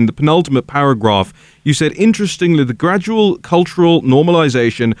to the end, the penultimate paragraph. You said, interestingly, the gradual cultural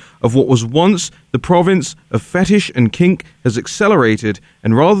normalization of what was once the province of fetish and kink has accelerated,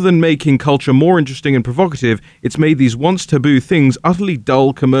 and rather than making culture more interesting and provocative, it's made these once taboo things utterly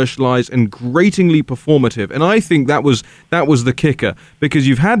dull, commercialized, and gratingly performative. And I think that was the kicker, because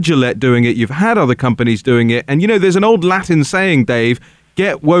you've had Gillette doing it, you've had other companies doing it, and there's an old Latin saying, Dave,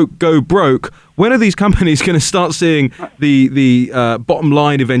 get woke, go broke. When are these companies going to start seeing the bottom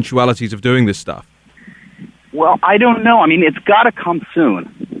line eventualities of doing this stuff? Well, I don't know. I mean, it's got to come soon.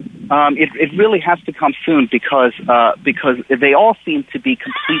 It really has to come soon because they all seem to be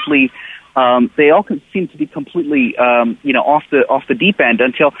completely off the deep end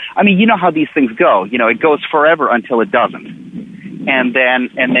until, I mean, you know how these things go. It goes forever until it doesn't. And then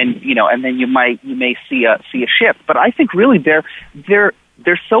you may see a shift. But I think really they're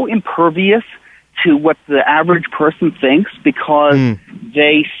so impervious to what the average person thinks because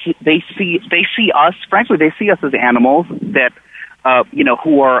they see us. Frankly, they see us as animals that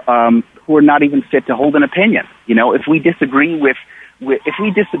who are not even fit to hold an opinion. If we disagree with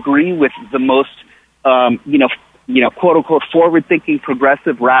the most quote unquote forward thinking,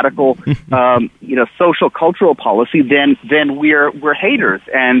 progressive, radical social cultural policy, then we're haters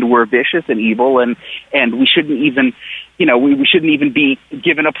and we're vicious and evil and we shouldn't even we shouldn't even be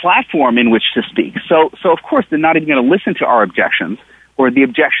given a platform in which to speak. So of course they're not even going to listen to our objections or the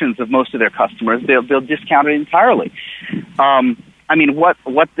objections of most of their customers. They'll discount it entirely. I mean, what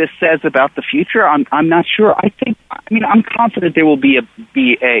this says about the future, I'm not sure. I'm confident there will be a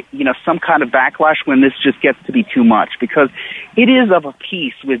some kind of backlash when this just gets to be too much, because it is of a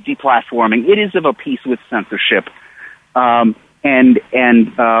piece with deplatforming. It is of a piece with censorship, and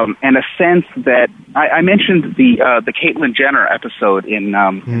a sense that I mentioned the Caitlyn Jenner episode in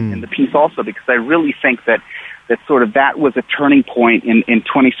the piece also, because I really think that sort of that was a turning point in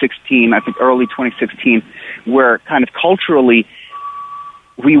 2016. I think early 2016, where kind of culturally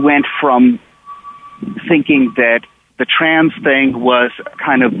we went from thinking that the trans thing was a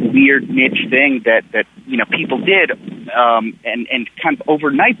kind of weird niche thing that people did, and kind of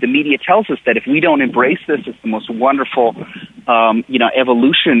overnight the media tells us that if we don't embrace this as the most wonderful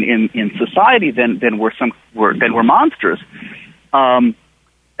evolution in society, then we're monsters.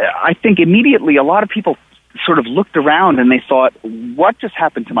 I think immediately a lot of people sort of looked around and they thought, what just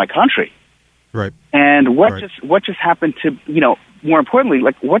happened to my country? Right. And what just happened to, more importantly,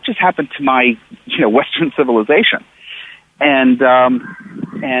 like what just happened to my, Western civilization? And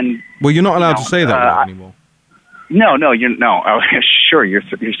well, you're not allowed to say that anymore. No, sure, you're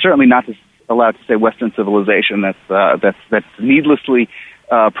certainly not allowed to say Western civilization. That's needlessly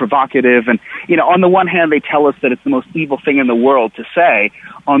provocative. And on the one hand, they tell us that it's the most evil thing in the world to say.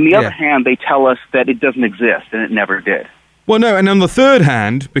 On the other hand, they tell us that it doesn't exist and it never did. Well, no, and on the third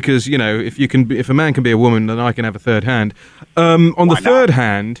hand, because if a man can be a woman, then I can have a third hand. Third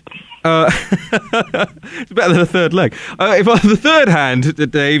hand, it's better than a third leg. If on the third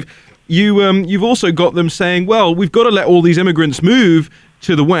hand, Dave, you've also got them saying, well, we've got to let all these immigrants move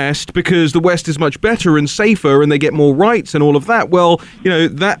to the West because the West is much better and safer and they get more rights and all of that. Well,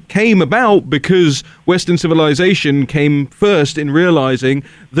 that came about because Western civilization came first in realizing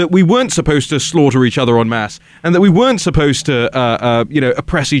that we weren't supposed to slaughter each other en masse and that we weren't supposed to,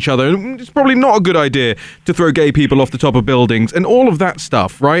 oppress each other. And it's probably not a good idea to throw gay people off the top of buildings and all of that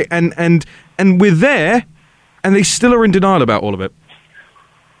stuff, right? And we're there and they still are in denial about all of it.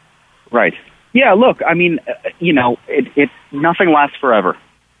 Right. Yeah, look, I mean, nothing lasts forever.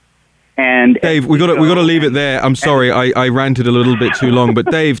 And Dave, we got to leave it there. I'm sorry, I ranted a little bit too long, but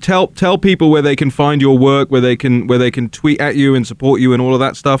Dave, tell people where they can find your work, where they can tweet at you and support you and all of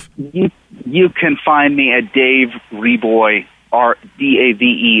that stuff. You can find me at Dave Reboy,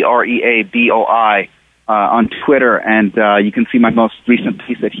 DaveReaboi, on Twitter, and you can see my most recent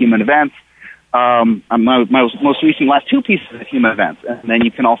piece at Human Events. My most recent last two pieces at Human Events, and then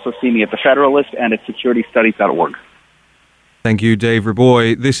you can also see me at The Federalist and at securitystudies.org. Thank you, Dave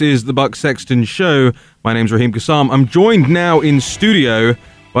Reboy. This is the Buck Sexton Show. My name's Raheem Kassam. I'm joined now in studio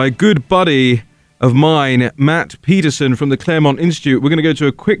by a good buddy of mine, Matt Peterson from the Claremont Institute. We're going to go to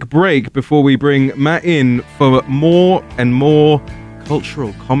a quick break before we bring Matt in for more and more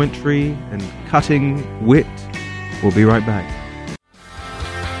cultural commentary and cutting wit. We'll be right back.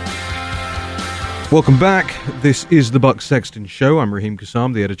 Welcome back. This is the Buck Sexton Show. I'm Raheem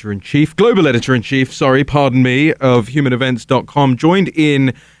Kassam, the editor-in-chief, global editor-in-chief, of humanevents.com, joined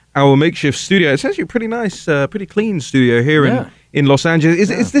in our makeshift studio. It's actually a pretty nice, pretty clean studio here in Los Angeles.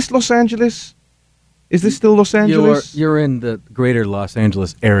 Is this Los Angeles? Is this still Los Angeles? You're in the greater Los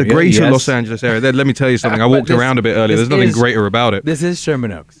Angeles area. The greater Los Angeles area. Let me tell you something. I walked around a bit earlier. There's nothing greater about it. This is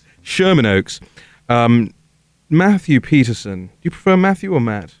Sherman Oaks. Sherman Oaks. Matthew Peterson. Do you prefer Matthew or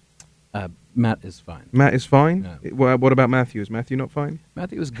Matt? Matt is fine. Matt is fine? Yeah. What about Matthew? Is Matthew not fine?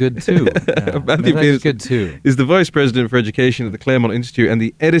 Matthew is good, too. Matthew is good, too. Is the Vice President for Education at the Claremont Institute and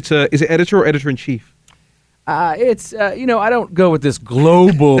the editor... Is it editor or editor-in-chief? It's I don't go with this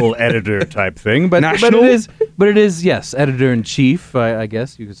global editor type thing, but it is yes, editor in chief, I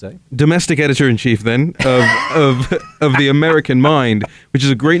guess you could say. Domestic editor in chief then of the American Mind, which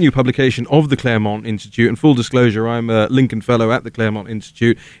is a great new publication of the Claremont Institute. And full disclosure, I'm a Lincoln Fellow at the Claremont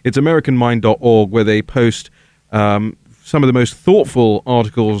Institute. It's AmericanMind.org, where they post some of the most thoughtful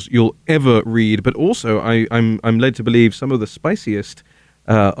articles you'll ever read, but also I'm led to believe some of the spiciest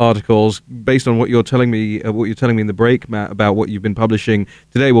articles based on what you're telling me in the break, Matt, about what you've been publishing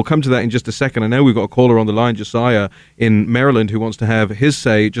today. We'll come to that in just a second. I know we've got a caller on the line, Josiah in Maryland, who wants to have his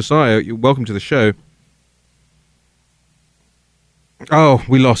say. Josiah, you're welcome to the show. Oh,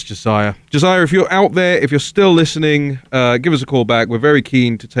 we lost Josiah. Josiah, if you're out there, if you're still listening, give us a call back. We're very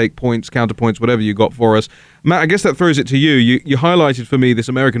keen to take points, counterpoints, whatever you got for us. Matt, I guess that throws it to you. You highlighted for me this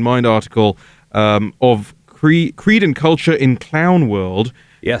American Mind article of Creed and Culture in Clown World.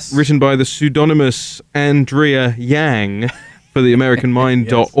 Yes. Written by the pseudonymous Andrea Yang for the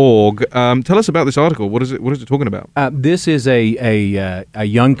AmericanMind.org. Yes. Tell us about this article. What is it talking about? This is a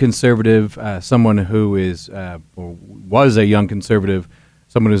young conservative, someone who is or was a young conservative,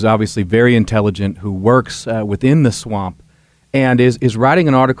 someone who's obviously very intelligent, who works within the swamp, and is writing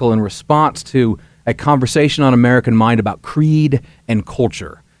an article in response to a conversation on American Mind about creed and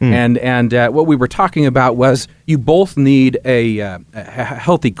culture. And what we were talking about was you both need a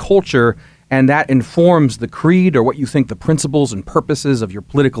healthy culture, and that informs the creed or what you think the principles and purposes of your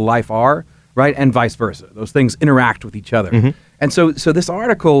political life are, right? And vice versa. Those things interact with each other. Mm-hmm. And so this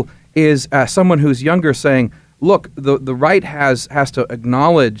article is someone who's younger saying, look, the right has to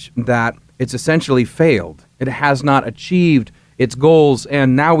acknowledge that it's essentially failed. It has not achieved its goals,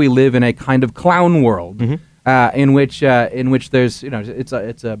 and now we live in a kind of clown world. Mm-hmm. in which there's it's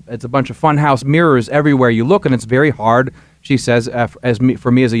a bunch of funhouse mirrors everywhere you look, and it's very hard, she says,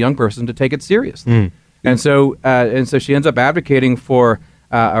 for me as a young person to take it seriously. And so she ends up advocating for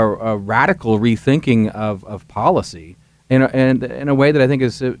a radical rethinking of policy in a way that I think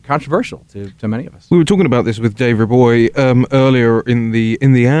is controversial to many of us. We were talking about this with Dave Raboy earlier in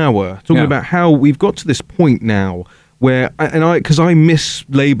the hour, talking about how we've got to this point now where, because I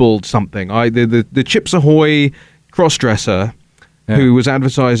mislabeled something, the Chips Ahoy crossdresser who was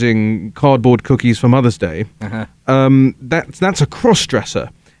advertising cardboard cookies for Mother's Day, that's a crossdresser.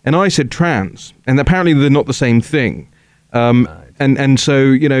 And I said trans, and apparently they're not the same thing. And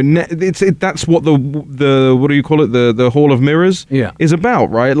so that's what the what do you call it, the Hall of Mirrors is about,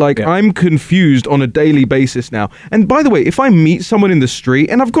 right? Like I'm confused on a daily basis now. And by the way, if I meet someone in the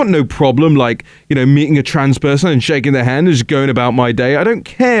street, and I've got no problem meeting a trans person and shaking their hand and just going about my day, I don't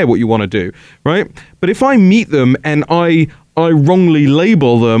care what you want to do, right? But if I meet them and I wrongly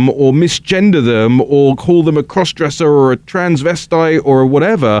label them or misgender them or call them a crossdresser or a transvestite or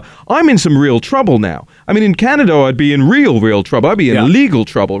whatever, I'm in some real trouble now. I mean, in Canada, I'd be in real trouble. I'd be in legal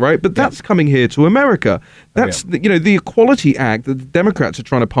trouble, right? But that's coming here to America. That's, the Equality Act that the Democrats are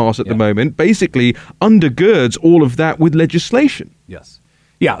trying to pass at the moment basically undergirds all of that with legislation. Yes.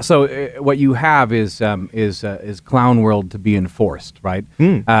 Yeah, so what you have is clown world to be enforced, right?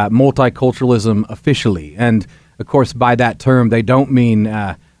 Multiculturalism officially. And of course, by that term, they don't mean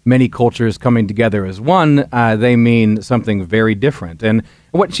many cultures coming together as one. They mean something very different. And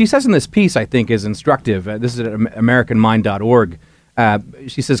what she says in this piece, I think, is instructive. This is at AmericanMind.org.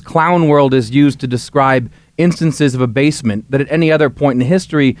 She says, clown world is used to describe instances of abasement that at any other point in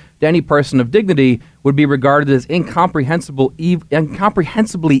history to any person of dignity would be regarded as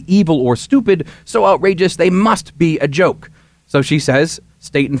incomprehensibly evil or stupid, so outrageous they must be a joke. So she says,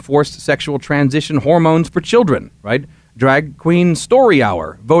 state-enforced sexual transition hormones for children, right? Drag queen story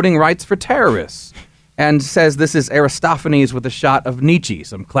hour, voting rights for terrorists. And says this is Aristophanes with a shot of Nietzsche,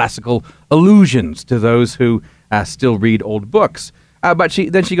 some classical allusions to those who still read old books. But she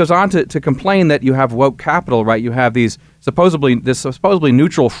goes on to complain that you have woke capital, right? You have this supposedly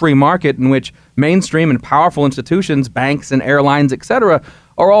neutral free market in which mainstream and powerful institutions, banks and airlines, etc.,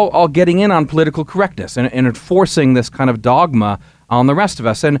 are all getting in on political correctness and enforcing this kind of dogma on the rest of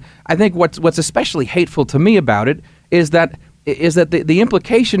us. And I think what's especially hateful to me about it is that the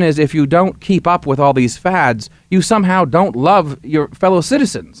implication is if you don't keep up with all these fads, you somehow don't love your fellow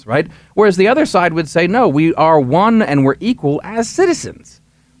citizens, right? Whereas the other side would say, no, we are one and we're equal as citizens.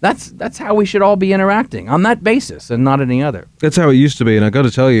 That's how we should all be interacting, on that basis and not any other. That's how it used to be, and I got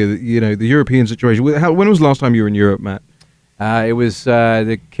to tell you, the European situation. When was the last time you were in Europe, Matt? It was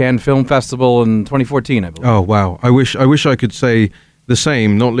the Cannes Film Festival in 2014, I believe. Oh, wow. I wish I could say the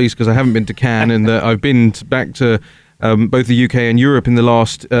same, not least because I haven't been to Cannes, and I've been back to both the UK and Europe in the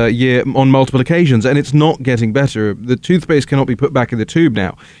last year on multiple occasions, and it's not getting better. The toothpaste cannot be put back in the tube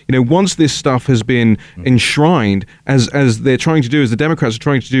now. Once this stuff has been enshrined, as they're trying to do, as the Democrats are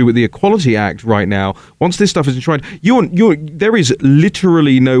trying to do with the Equality Act right now, once this stuff is enshrined, there is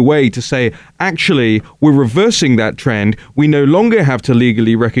literally no way to say, actually, we're reversing that trend. We no longer have to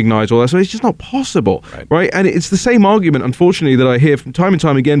legally recognize all that. So it's just not possible, right? And it's the same argument, unfortunately, that I hear from time and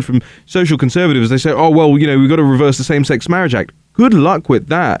time again from social conservatives. They say, oh, well, we've got to reverse the Same-Sex Marriage Act. Good luck with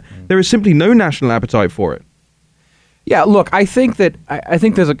that. There is simply no national appetite for it. Yeah, look, I think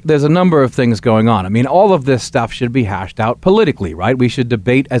there's a number of things going on. I mean, all of this stuff should be hashed out politically, right? We should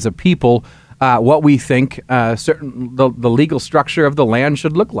debate as a people what we think the legal structure of the land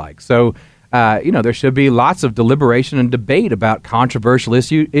should look like. So, there should be lots of deliberation and debate about controversial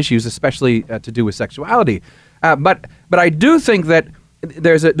issues, especially to do with sexuality. But I do think that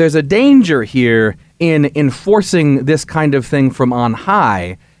there's a danger here in enforcing this kind of thing from on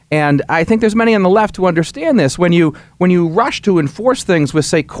high. And I think there's many on the left who understand this. When you rush to enforce things with,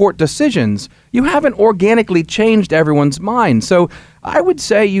 say, court decisions, you haven't organically changed everyone's mind. So I would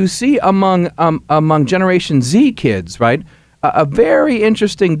say you see among Generation Z kids, right, a very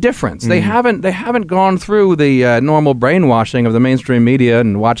interesting difference. They haven't gone through the normal brainwashing of the mainstream media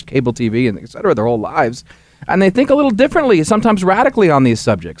and watched cable TV and et cetera their whole lives. And they think a little differently, sometimes radically, on these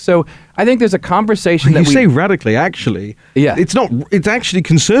subjects. So I think there's a conversation that you say radically. Actually, it's not. It's actually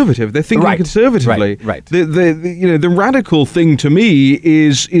conservative. They're thinking conservatively. Right. The radical thing to me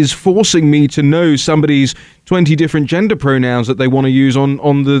is forcing me to know somebody's 20 different gender pronouns that they want to use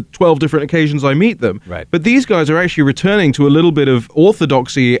on the 12 different occasions I meet them. Right. But these guys are actually returning to a little bit of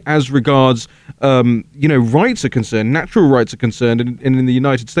orthodoxy as regards, rights are concerned, natural rights are concerned, and in the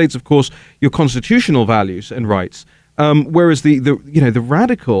United States, of course, your constitutional values and rights. Whereas the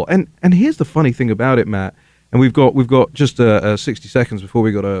radical, and here's the funny thing about it, Matt, and we've got just 60 seconds before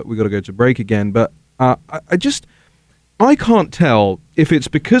we got to go to break again. But I can't tell if it's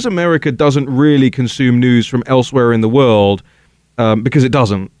because America doesn't really consume news from elsewhere in the world, because it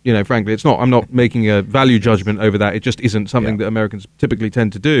doesn't. Frankly, it's not. I'm not making a value judgment over that. It just isn't something that Americans typically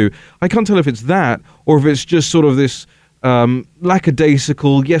tend to do. I can't tell if it's that or if it's just sort of this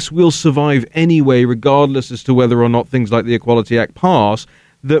lackadaisical, yes, we'll survive anyway, regardless as to whether or not things like the Equality Act pass,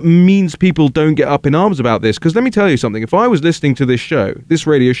 that means people don't get up in arms about this. Because let me tell you something. If I was listening to this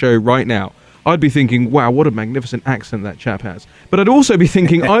radio show right now, I'd be thinking, wow, what a magnificent accent that chap has. But I'd also be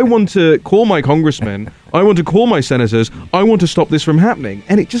thinking, I want to call my congressmen, I want to call my senators, I want to stop this from happening.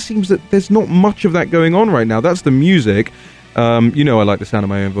 And it just seems that there's not much of that going on right now. That's the music. I like the sound of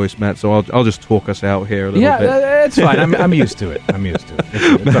my own voice, Matt, so I'll just talk us out here a little bit. Yeah, it's fine. I'm used to it. It's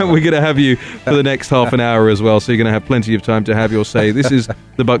Matt, we're going to have you for the next half an hour as well, so you're going to have plenty of time to have your say. This is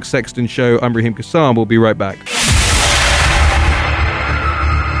the Buck Sexton Show. I'm Raheem Kassam. We'll be right back.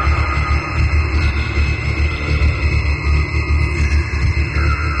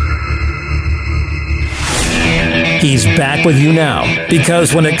 He's back with you now,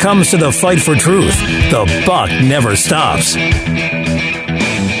 because when it comes to the fight for truth, the buck never stops.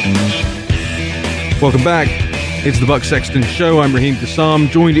 Welcome back. It's the Buck Sexton Show. I'm Raheem Kassam,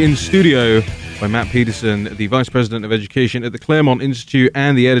 joined in studio by Matt Peterson, the Vice President of Education at the Claremont Institute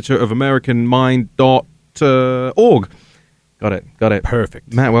and the editor of AmericanMind.org. Got it.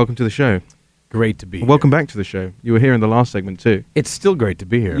 Perfect. Matt, welcome to the show. Great to be here. Welcome back to the show. You were here in the last segment too. It's still great to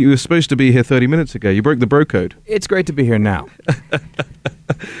be here. You were supposed to be here 30 minutes ago. You broke the bro code. It's great to be here now.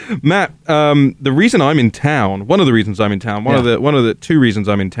 Matt, the reason I'm in town, one of the reasons I'm in town, one of the two reasons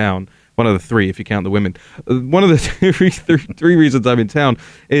I'm in town, one of the three if you count the women, one of the three reasons I'm in town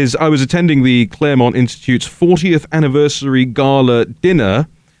is I was attending the Claremont Institute's 40th anniversary gala dinner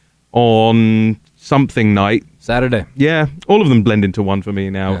on something night. Saturday. Yeah, all of them blend into one for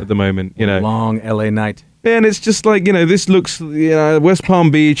me now at the moment. Long LA night. And it's just like, this looks, West Palm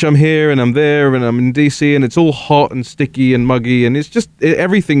Beach, I'm here and I'm there and I'm in DC and it's all hot and sticky and muggy and it's just,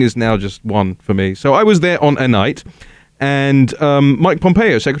 everything is now just one for me. So I was there on a night and Mike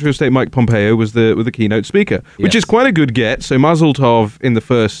Pompeo, Secretary of State Mike Pompeo was the keynote speaker, which is quite a good get. So Mazel Tov in the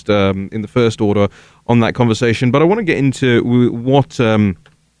first order on that conversation. But I want to get into what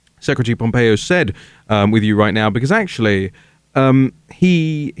Secretary Pompeo said with you right now, because actually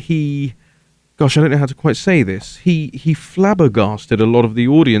he gosh, I don't know how to quite say this. He flabbergasted a lot of the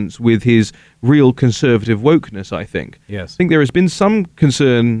audience with his real conservative wokeness, I think. Yes. I think there has been some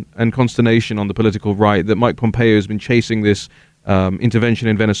concern and consternation on the political right that Mike Pompeo has been chasing this intervention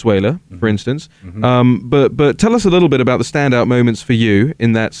in Venezuela, for instance. But tell us a little bit about the standout moments for you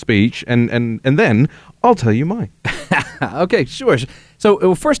in that speech, and then I'll tell you mine. Okay, sure.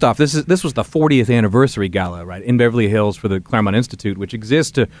 So first off, this was the 40th anniversary gala, right, in Beverly Hills for the Claremont Institute, which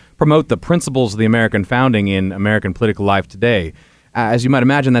exists to promote the principles of the American founding in American political life today. As you might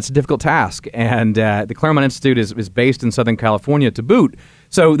imagine, that's a difficult task, and the Claremont Institute is based in Southern California to boot.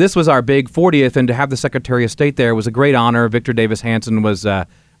 So this was our big 40th, and to have the Secretary of State there was a great honor. Victor Davis Hanson was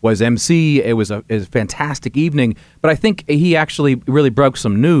MC. It was a fantastic evening, but I think he actually really broke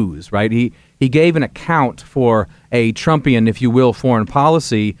some news, right? He gave an account for a Trumpian, if you will, foreign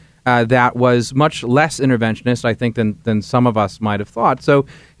policy that was much less interventionist, I think, than some of us might have thought. So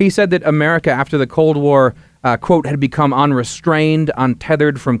he said that America, after the Cold War, quote, had become unrestrained,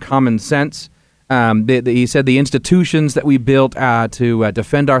 untethered from common sense. He said the institutions that we built to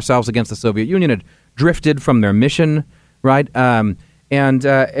defend ourselves against the Soviet Union had drifted from their mission, right? And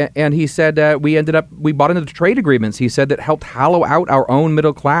he said we bought into the trade agreements. He said that helped hollow out our own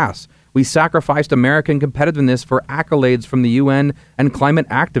middle class. We sacrificed American competitiveness for accolades from the UN and climate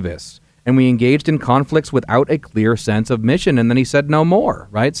activists, and we engaged in conflicts without a clear sense of mission. And then he said no more,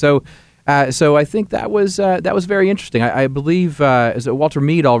 right? So I think that was very interesting. I believe Walter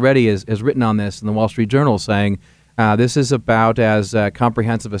Mead already has written on this in the Wall Street Journal, saying this is about as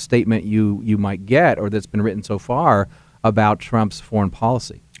comprehensive a statement you might get, or that's been written so far, about Trump's foreign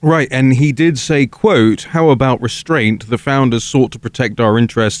policy. Right, and he did say, quote, how about restraint? The founders sought to protect our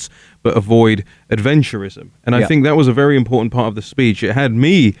interests but avoid adventurism. And I think that was a very important part of the speech. It had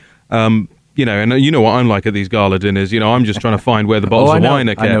me, and you know what I'm like at these gala dinners. I'm just trying to find where the bottles of wine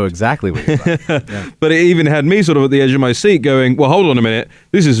are kept. I know exactly what you're like. Yeah. But it even had me sort of at the edge of my seat going, well, hold on a minute.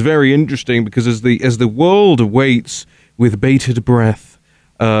 This is very interesting because as the world waits with bated breath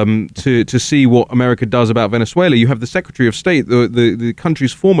to see what America does about Venezuela, you have the Secretary of State, the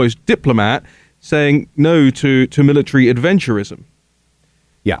country's foremost diplomat, saying no to military adventurism.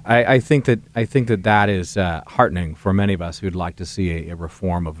 Yeah, I think that is heartening for many of us who'd like to see a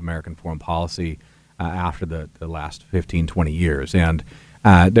reform of American foreign policy. after the last 15, 20 years. And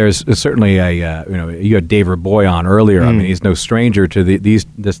there's certainly you had Dave Boy on earlier. I mean, he's no stranger to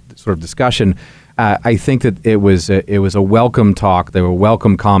this sort of discussion. I think that it was a welcome talk. There were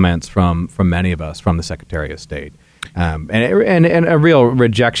welcome comments from many of us, from the Secretary of State. And a real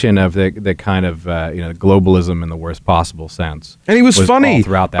rejection of the kind of globalism in the worst possible sense. And he was funny.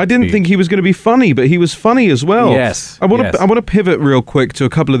 Throughout that I didn't think he was going to be funny, but he was funny as well. Yes. I want to pivot real quick to a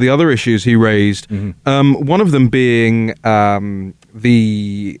couple of the other issues he raised. One of them being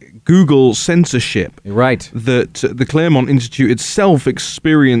the Google censorship, right? That the Claremont Institute itself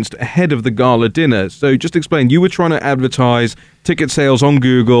experienced ahead of the gala dinner. So just explain. You were trying to advertise ticket sales on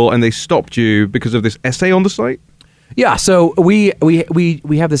Google, and they stopped you because of this essay on the site. Yeah, so we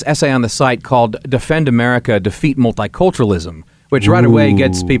have this essay on the site called "Defend America, Defeat Multiculturalism," which right away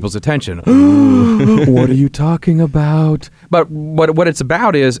gets people's attention. What are you talking about? But what it's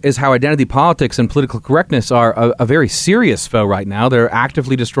about is how identity politics and political correctness are a very serious foe right now. They're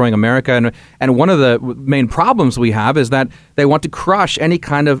actively destroying America, and one of the main problems we have is that they want to crush any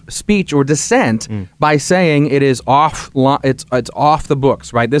kind of speech or dissent by saying it is it's off the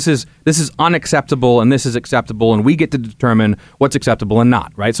books, right? This is unacceptable and this is acceptable, and we get to determine what's acceptable and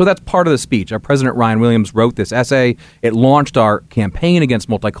not, right? So that's part of the speech. Our President Ryan Williams wrote this essay. It launched our campaign against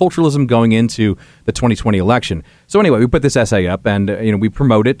multiculturalism going into the 2020 election. So anyway, we put this essay up, and we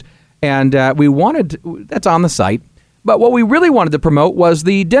promote it, and we wanted that's on the site. But what we really wanted to promote was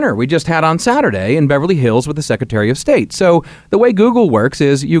the dinner we just had on Saturday in Beverly Hills with the Secretary of State. So the way Google works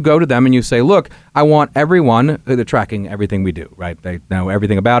is you go to them and you say, look, I want everyone, they're tracking everything we do, right? They know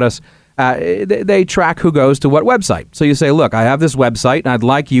everything about us. They track who goes to what website. So you say, look, I have this website, and I'd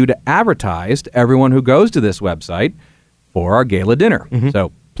like you to advertise to everyone who goes to this website for our gala dinner.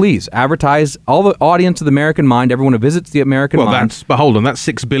 So please advertise all the audience of the American Mind, everyone who visits the American Mind. But hold on, that's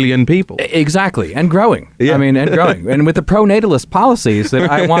 6 billion people. Exactly, and growing. Yeah. I mean, and growing. And with the pro-natalist policies that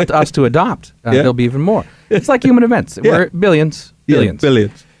I want us to adopt, there'll be even more. It's like human events. We're billions. Billions.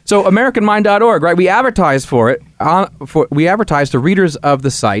 So AmericanMind.org, right? We advertise for it. We advertise to readers of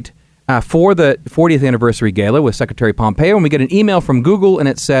the site for the 40th anniversary gala with Secretary Pompeo, and we get an email from Google, and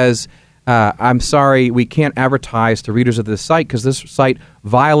it says, I'm sorry, we can't advertise to readers of this site because this site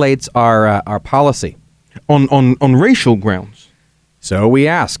violates our policy. On racial grounds. So we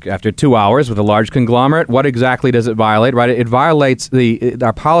ask, after 2 hours with a large conglomerate, what exactly does it violate? Right? It violates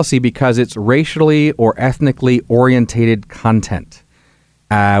our policy because it's racially or ethnically orientated content.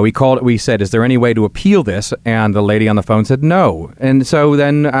 We said, is there any way to appeal this? And the lady on the phone said no. And so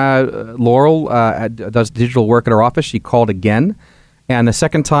then Laurel does digital work at her office. She called again. And the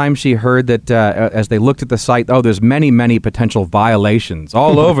second time she heard that as they looked at the site, there's many, many potential violations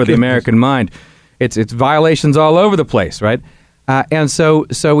all over the American Mind. It's violations all over the place, right? And so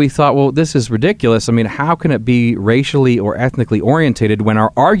we thought, well, this is ridiculous. I mean, how can it be racially or ethnically orientated when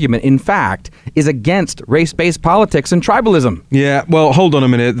our argument, in fact, is against race-based politics and tribalism? Yeah, well, hold on a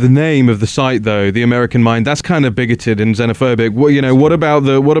minute. The name of the site, though, the American Mind, that's kind of bigoted and xenophobic. Well, what about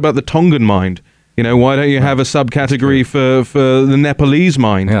the Tongan Mind? Why don't you have a subcategory for the Nepalese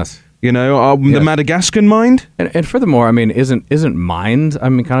mind? Yes. The Madagascan mind? And furthermore, I mean, isn't mind,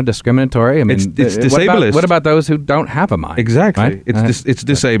 kind of discriminatory? I mean, it's disablest. What about those who don't have a mind? Exactly. Right? It's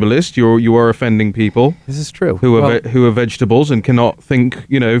disablest. You are offending people. This is true. Who are vegetables and cannot think,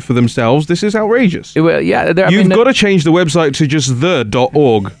 for themselves. This is outrageous. You've got to change the website to just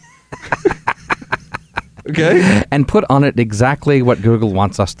the.org. Okay. And put on it exactly what Google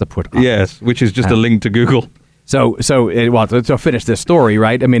wants us to put on. Yes, which is just a link to Google. So to finish this story,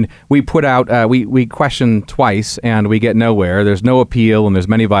 right? I mean, we put out, we question twice and we get nowhere. There's no appeal and there's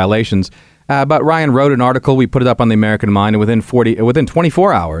many violations. But Ryan wrote an article. We put it up on the American Mind, and within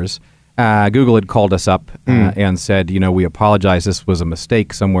 24 hours, Google had called us up and said, we apologize. This was a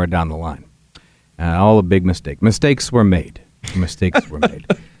mistake somewhere down the line. All a big mistake. Mistakes were made.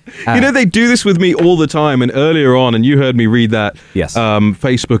 They do this with me all the time, and earlier on, and you heard me read that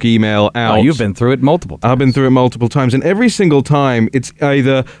Facebook email out. Oh, you've been through it multiple times. I've been through it multiple times, and every single time it's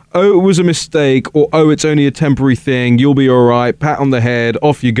either, it was a mistake, or it's only a temporary thing, you'll be all right, pat on the head,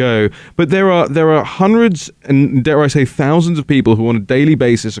 off you go. But there are hundreds, and dare I say thousands of people who on a daily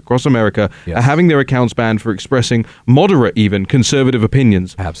basis across America are having their accounts banned for expressing moderate, even conservative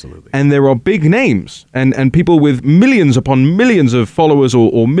opinions. Absolutely. And there are big names, and people with millions upon millions of followers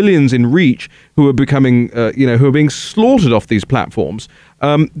or millions in reach who are becoming, who are being slaughtered off these platforms.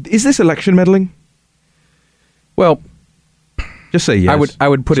 Is this election meddling? Well, just say yes. I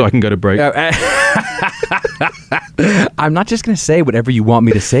would put so I can go to break. I'm not just going to say whatever you want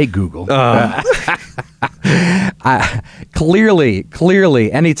me to say, Google.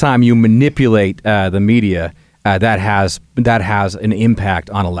 Clearly, anytime you manipulate the media, that has an impact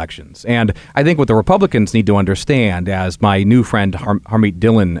on elections. And I think what the Republicans need to understand, as my new friend Harmeet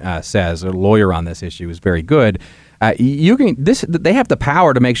Dillon says, a lawyer on this issue, is very good. They have the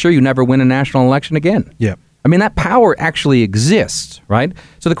power to make sure you never win a national election again. Yeah. I mean, that power actually exists, right?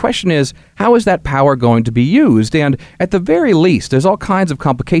 So the question is, how is that power going to be used? And at the very least, there's all kinds of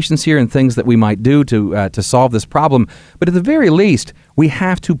complications here and things that we might do to solve this problem. But at the very least, we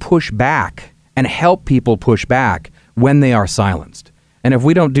have to push back and help people push back when they are silenced. And if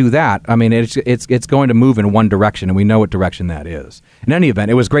we don't do that, I mean, it's going to move in one direction, and we know what direction that is. In any event,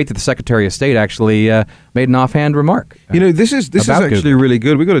 it was great that the Secretary of State actually made an offhand remark. This is actually Google. really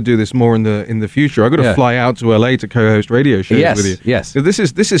good. We've got to do this more in the future. I've got to fly out to LA to co-host radio shows with you. Yes. This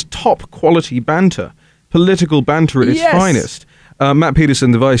is top quality banter, political banter at its finest. Matt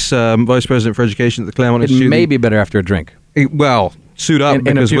Peterson, the vice president for education at the Claremont Institute. It may be better after a drink. Suit up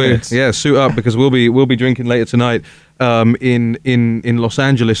because suit up because we'll be drinking later tonight in Los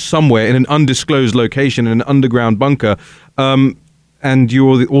Angeles somewhere in an undisclosed location in an underground bunker. And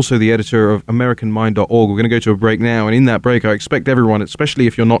you're also the editor of AmericanMind.org. We're going to go to a break now, and in that break, I expect everyone, especially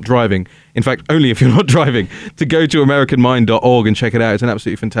if you're not driving, in fact, only if you're not driving, to go to AmericanMind.org and check it out. It's an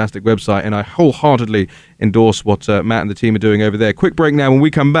absolutely fantastic website, and I wholeheartedly endorse what Matt and the team are doing over there. Quick break now. When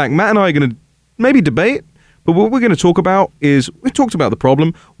we come back, Matt and I are going to maybe debate. But what we're going to talk about is, we talked about the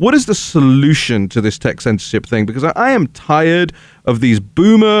problem. What is the solution to this tech censorship thing? Because I am tired of these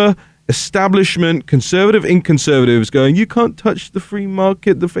boomer, establishment, conservative conservatives going, you can't touch the free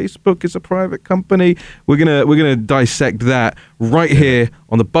market. The Facebook is a private company. We're gonna dissect that right here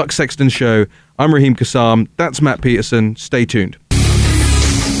on the Buck Sexton Show. I'm Raheem Kassam. That's Matt Peterson. Stay tuned.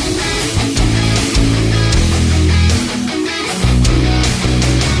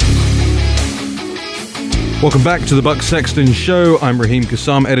 Welcome back to the Buck Sexton Show. I'm Raheem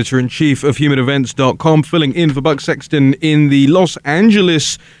Kassam, editor-in-chief of HumanEvents.com, filling in for Buck Sexton in the Los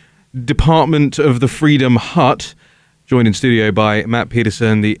Angeles department of the Freedom Hut. Joined in studio by Matt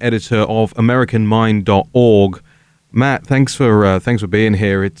Peterson, the editor of AmericanMind.org. Matt, thanks for being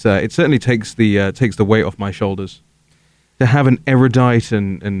here. It certainly takes the weight off my shoulders to have an erudite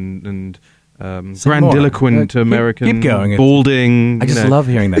and grandiloquent American, keep going. Balding. I just love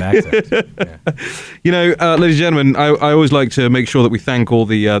hearing that accent. Ladies and gentlemen, I always like to make sure that we thank all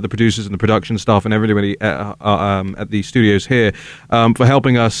the producers and the production staff and everybody at the studios here for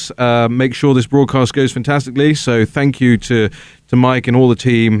helping us make sure this broadcast goes fantastically. So thank you to Mike and all the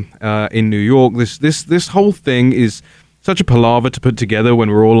team in New York. This whole thing is such a palaver to put together when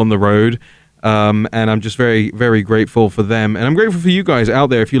we're all on the road. And I'm just very, very grateful for them. And I'm grateful for you guys out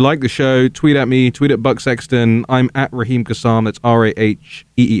there. If you like the show, tweet at me, tweet at Buck Sexton. I'm at Raheem Kassam. That's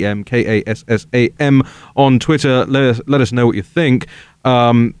RAHEEM KASSAM on Twitter. Let us know what you think.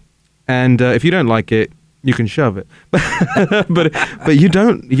 And if you don't like it, you can shove it. but you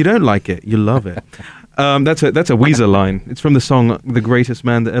don't like it. You love it. That's a Weezer line. It's from the song "The Greatest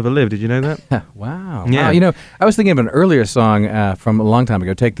Man That Ever Lived." Did you know that? Wow. Yeah. Wow. I was thinking of an earlier song from a long time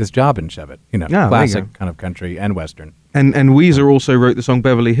ago. "Take This Job and Shove It." Classic kind of country and western. And Weezer also wrote the song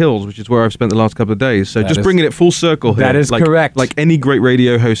 "Beverly Hills," which is where I've spent the last couple of days. So bringing it full circle here. That is correct. Like any great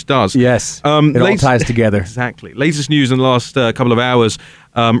radio host does. Yes. It all ties together. Exactly. Latest news in the last couple of hours.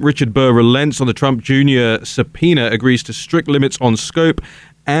 Richard Burr relents on the Trump Jr. subpoena, agrees to strict limits on scope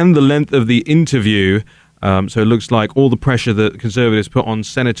and the length of the interview. So it looks like all the pressure that conservatives put on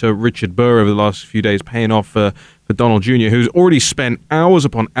Senator Richard Burr over the last few days paying off for Donald Jr., who's already spent hours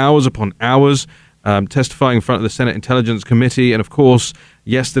upon hours upon hours testifying in front of the Senate Intelligence Committee. And, of course,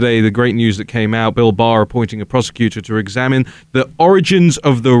 yesterday, the great news that came out, Bill Barr appointing a prosecutor to examine the origins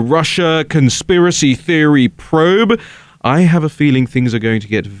of the Russia conspiracy theory probe. I have a feeling things are going to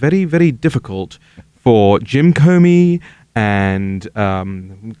get very, very difficult for Jim Comey and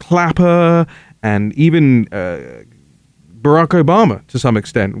Clapper and even Barack Obama to some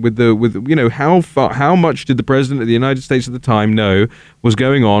extent, with how much did the president of the United States at the time know was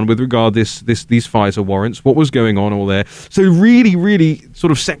going on with regard these FISA warrants? What was going on all there? So really, really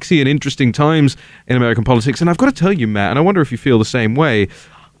sort of sexy and interesting times in American politics. And I've got to tell you, Matt, and I wonder if you feel the same way,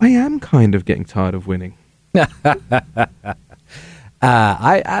 I am kind of getting tired of winning.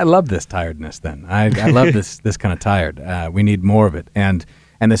 I love this tiredness. Then I love this kind of tired. We need more of it, and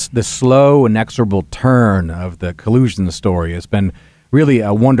the slow, inexorable turn of the collusion story has been really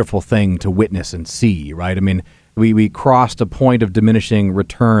a wonderful thing to witness and see. Right? I mean, we crossed a point of diminishing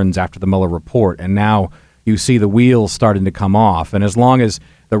returns after the Mueller report, and now you see the wheels starting to come off. And as long as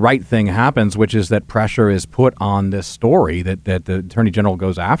the right thing happens, which is that pressure is put on this story, that the Attorney General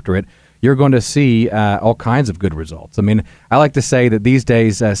goes after it, you're going to see all kinds of good results. I mean, I like to say that these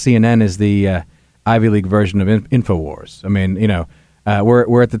days CNN is the Ivy League version of InfoWars. I mean,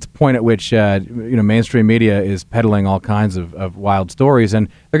 we're at the point at which mainstream media is peddling all kinds of wild stories, and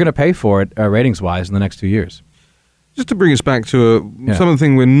they're going to pay for it ratings-wise in the next 2 years. Just to bring us back to some of the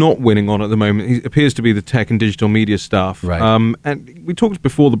thing we're not winning on at the moment, it appears to be the tech and digital media stuff. Right. And we talked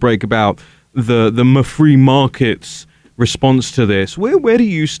before the break about the free markets response to this. Where do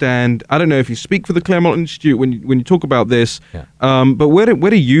you stand? I don't know if you speak for the Claremont Institute when you talk about this, but where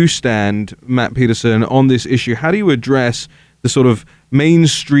do you stand, Matt Peterson, on this issue? How do you address the sort of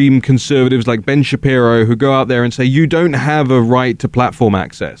mainstream conservatives like Ben Shapiro who go out there and say you don't have a right to platform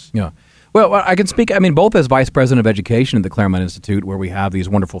access? Yeah. Well, I can speak, both as Vice President of Education at the Claremont Institute, where we have these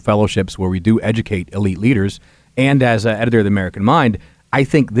wonderful fellowships where we do educate elite leaders, and as editor of the American Mind, I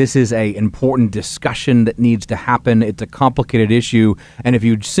think this is an important discussion that needs to happen. It's a complicated issue, and if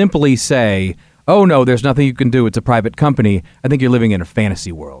you simply say, oh, no, there's nothing you can do, it's a private company, I think you're living in a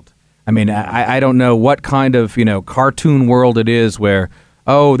fantasy world. I mean, I don't know what kind of, cartoon world it is where,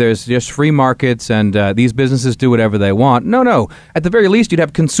 oh, there's just free markets and these businesses do whatever they want. No. At the very least, you'd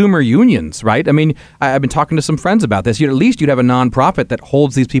have consumer unions, right? I mean, I've been talking to some friends about this. At least you'd have a nonprofit that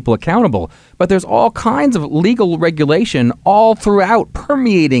holds these people accountable. But there's all kinds of legal regulation all throughout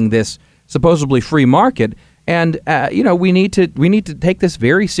permeating this supposedly free market. And, we need to take this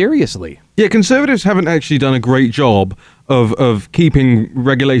very seriously. Yeah, conservatives haven't actually done a great job of keeping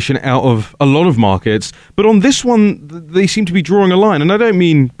regulation out of a lot of markets. But on this one, they seem to be drawing a line. And I don't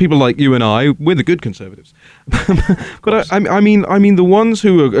mean people like you and I. We're the good conservatives. But I mean the ones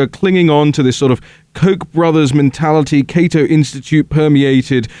who are clinging on to this sort of Koch brothers mentality, Cato Institute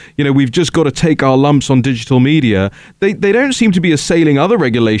permeated, we've just got to take our lumps on digital media. They don't seem to be assailing other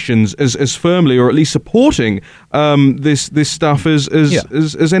regulations as firmly, or at least supporting this stuff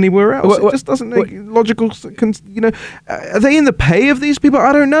as anywhere else. It just doesn't make logical. Are they in the pay of these people?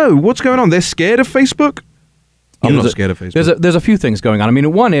 I don't know. What's going on? They're scared of Facebook? I'm not scared of Facebook. There's a few things going on. I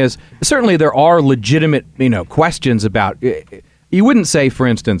mean, one is certainly there are legitimate, questions about. You wouldn't say, for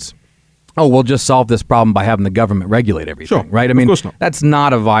instance, oh, we'll just solve this problem by having the government regulate everything, right? I mean, of course not. That's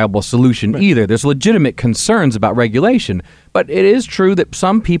not a viable solution either. There's legitimate concerns about regulation, but it is true that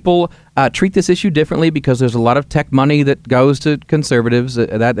some people treat this issue differently because there's a lot of tech money that goes to conservatives.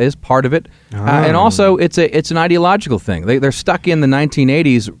 That is part of it, and also it's an ideological thing. They're stuck in the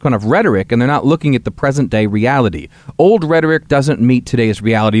 1980s kind of rhetoric, and they're not looking at the present day reality. Old rhetoric doesn't meet today's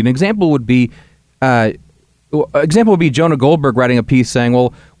reality. An example would be. Jonah Goldberg writing a piece saying,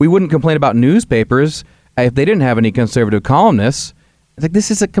 well, we wouldn't complain about newspapers if they didn't have any conservative columnists. It's like, this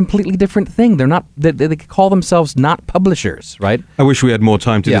is a completely different thing. They're not. They call themselves not publishers, right? I wish we had more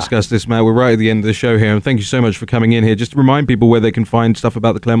time to discuss this, Matt. We're right at the end of the show here, and thank you so much for coming in here. Just remind people where they can find stuff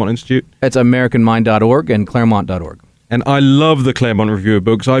about the Claremont Institute. It's AmericanMind.org and Claremont.org. And I love the Claremont Review of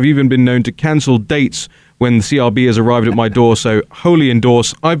Books. I've even been known to cancel dates when the CRB has arrived at my door, so wholly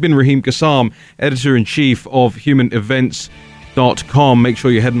endorse. I've been Raheem Kassam, Editor-in-Chief of HumanEvents.com. Make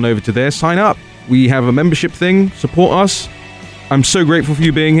sure you're heading over to there. Sign up. We have a membership thing. Support us. I'm so grateful for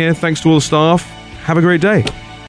you being here. Thanks to all the staff. Have a great day.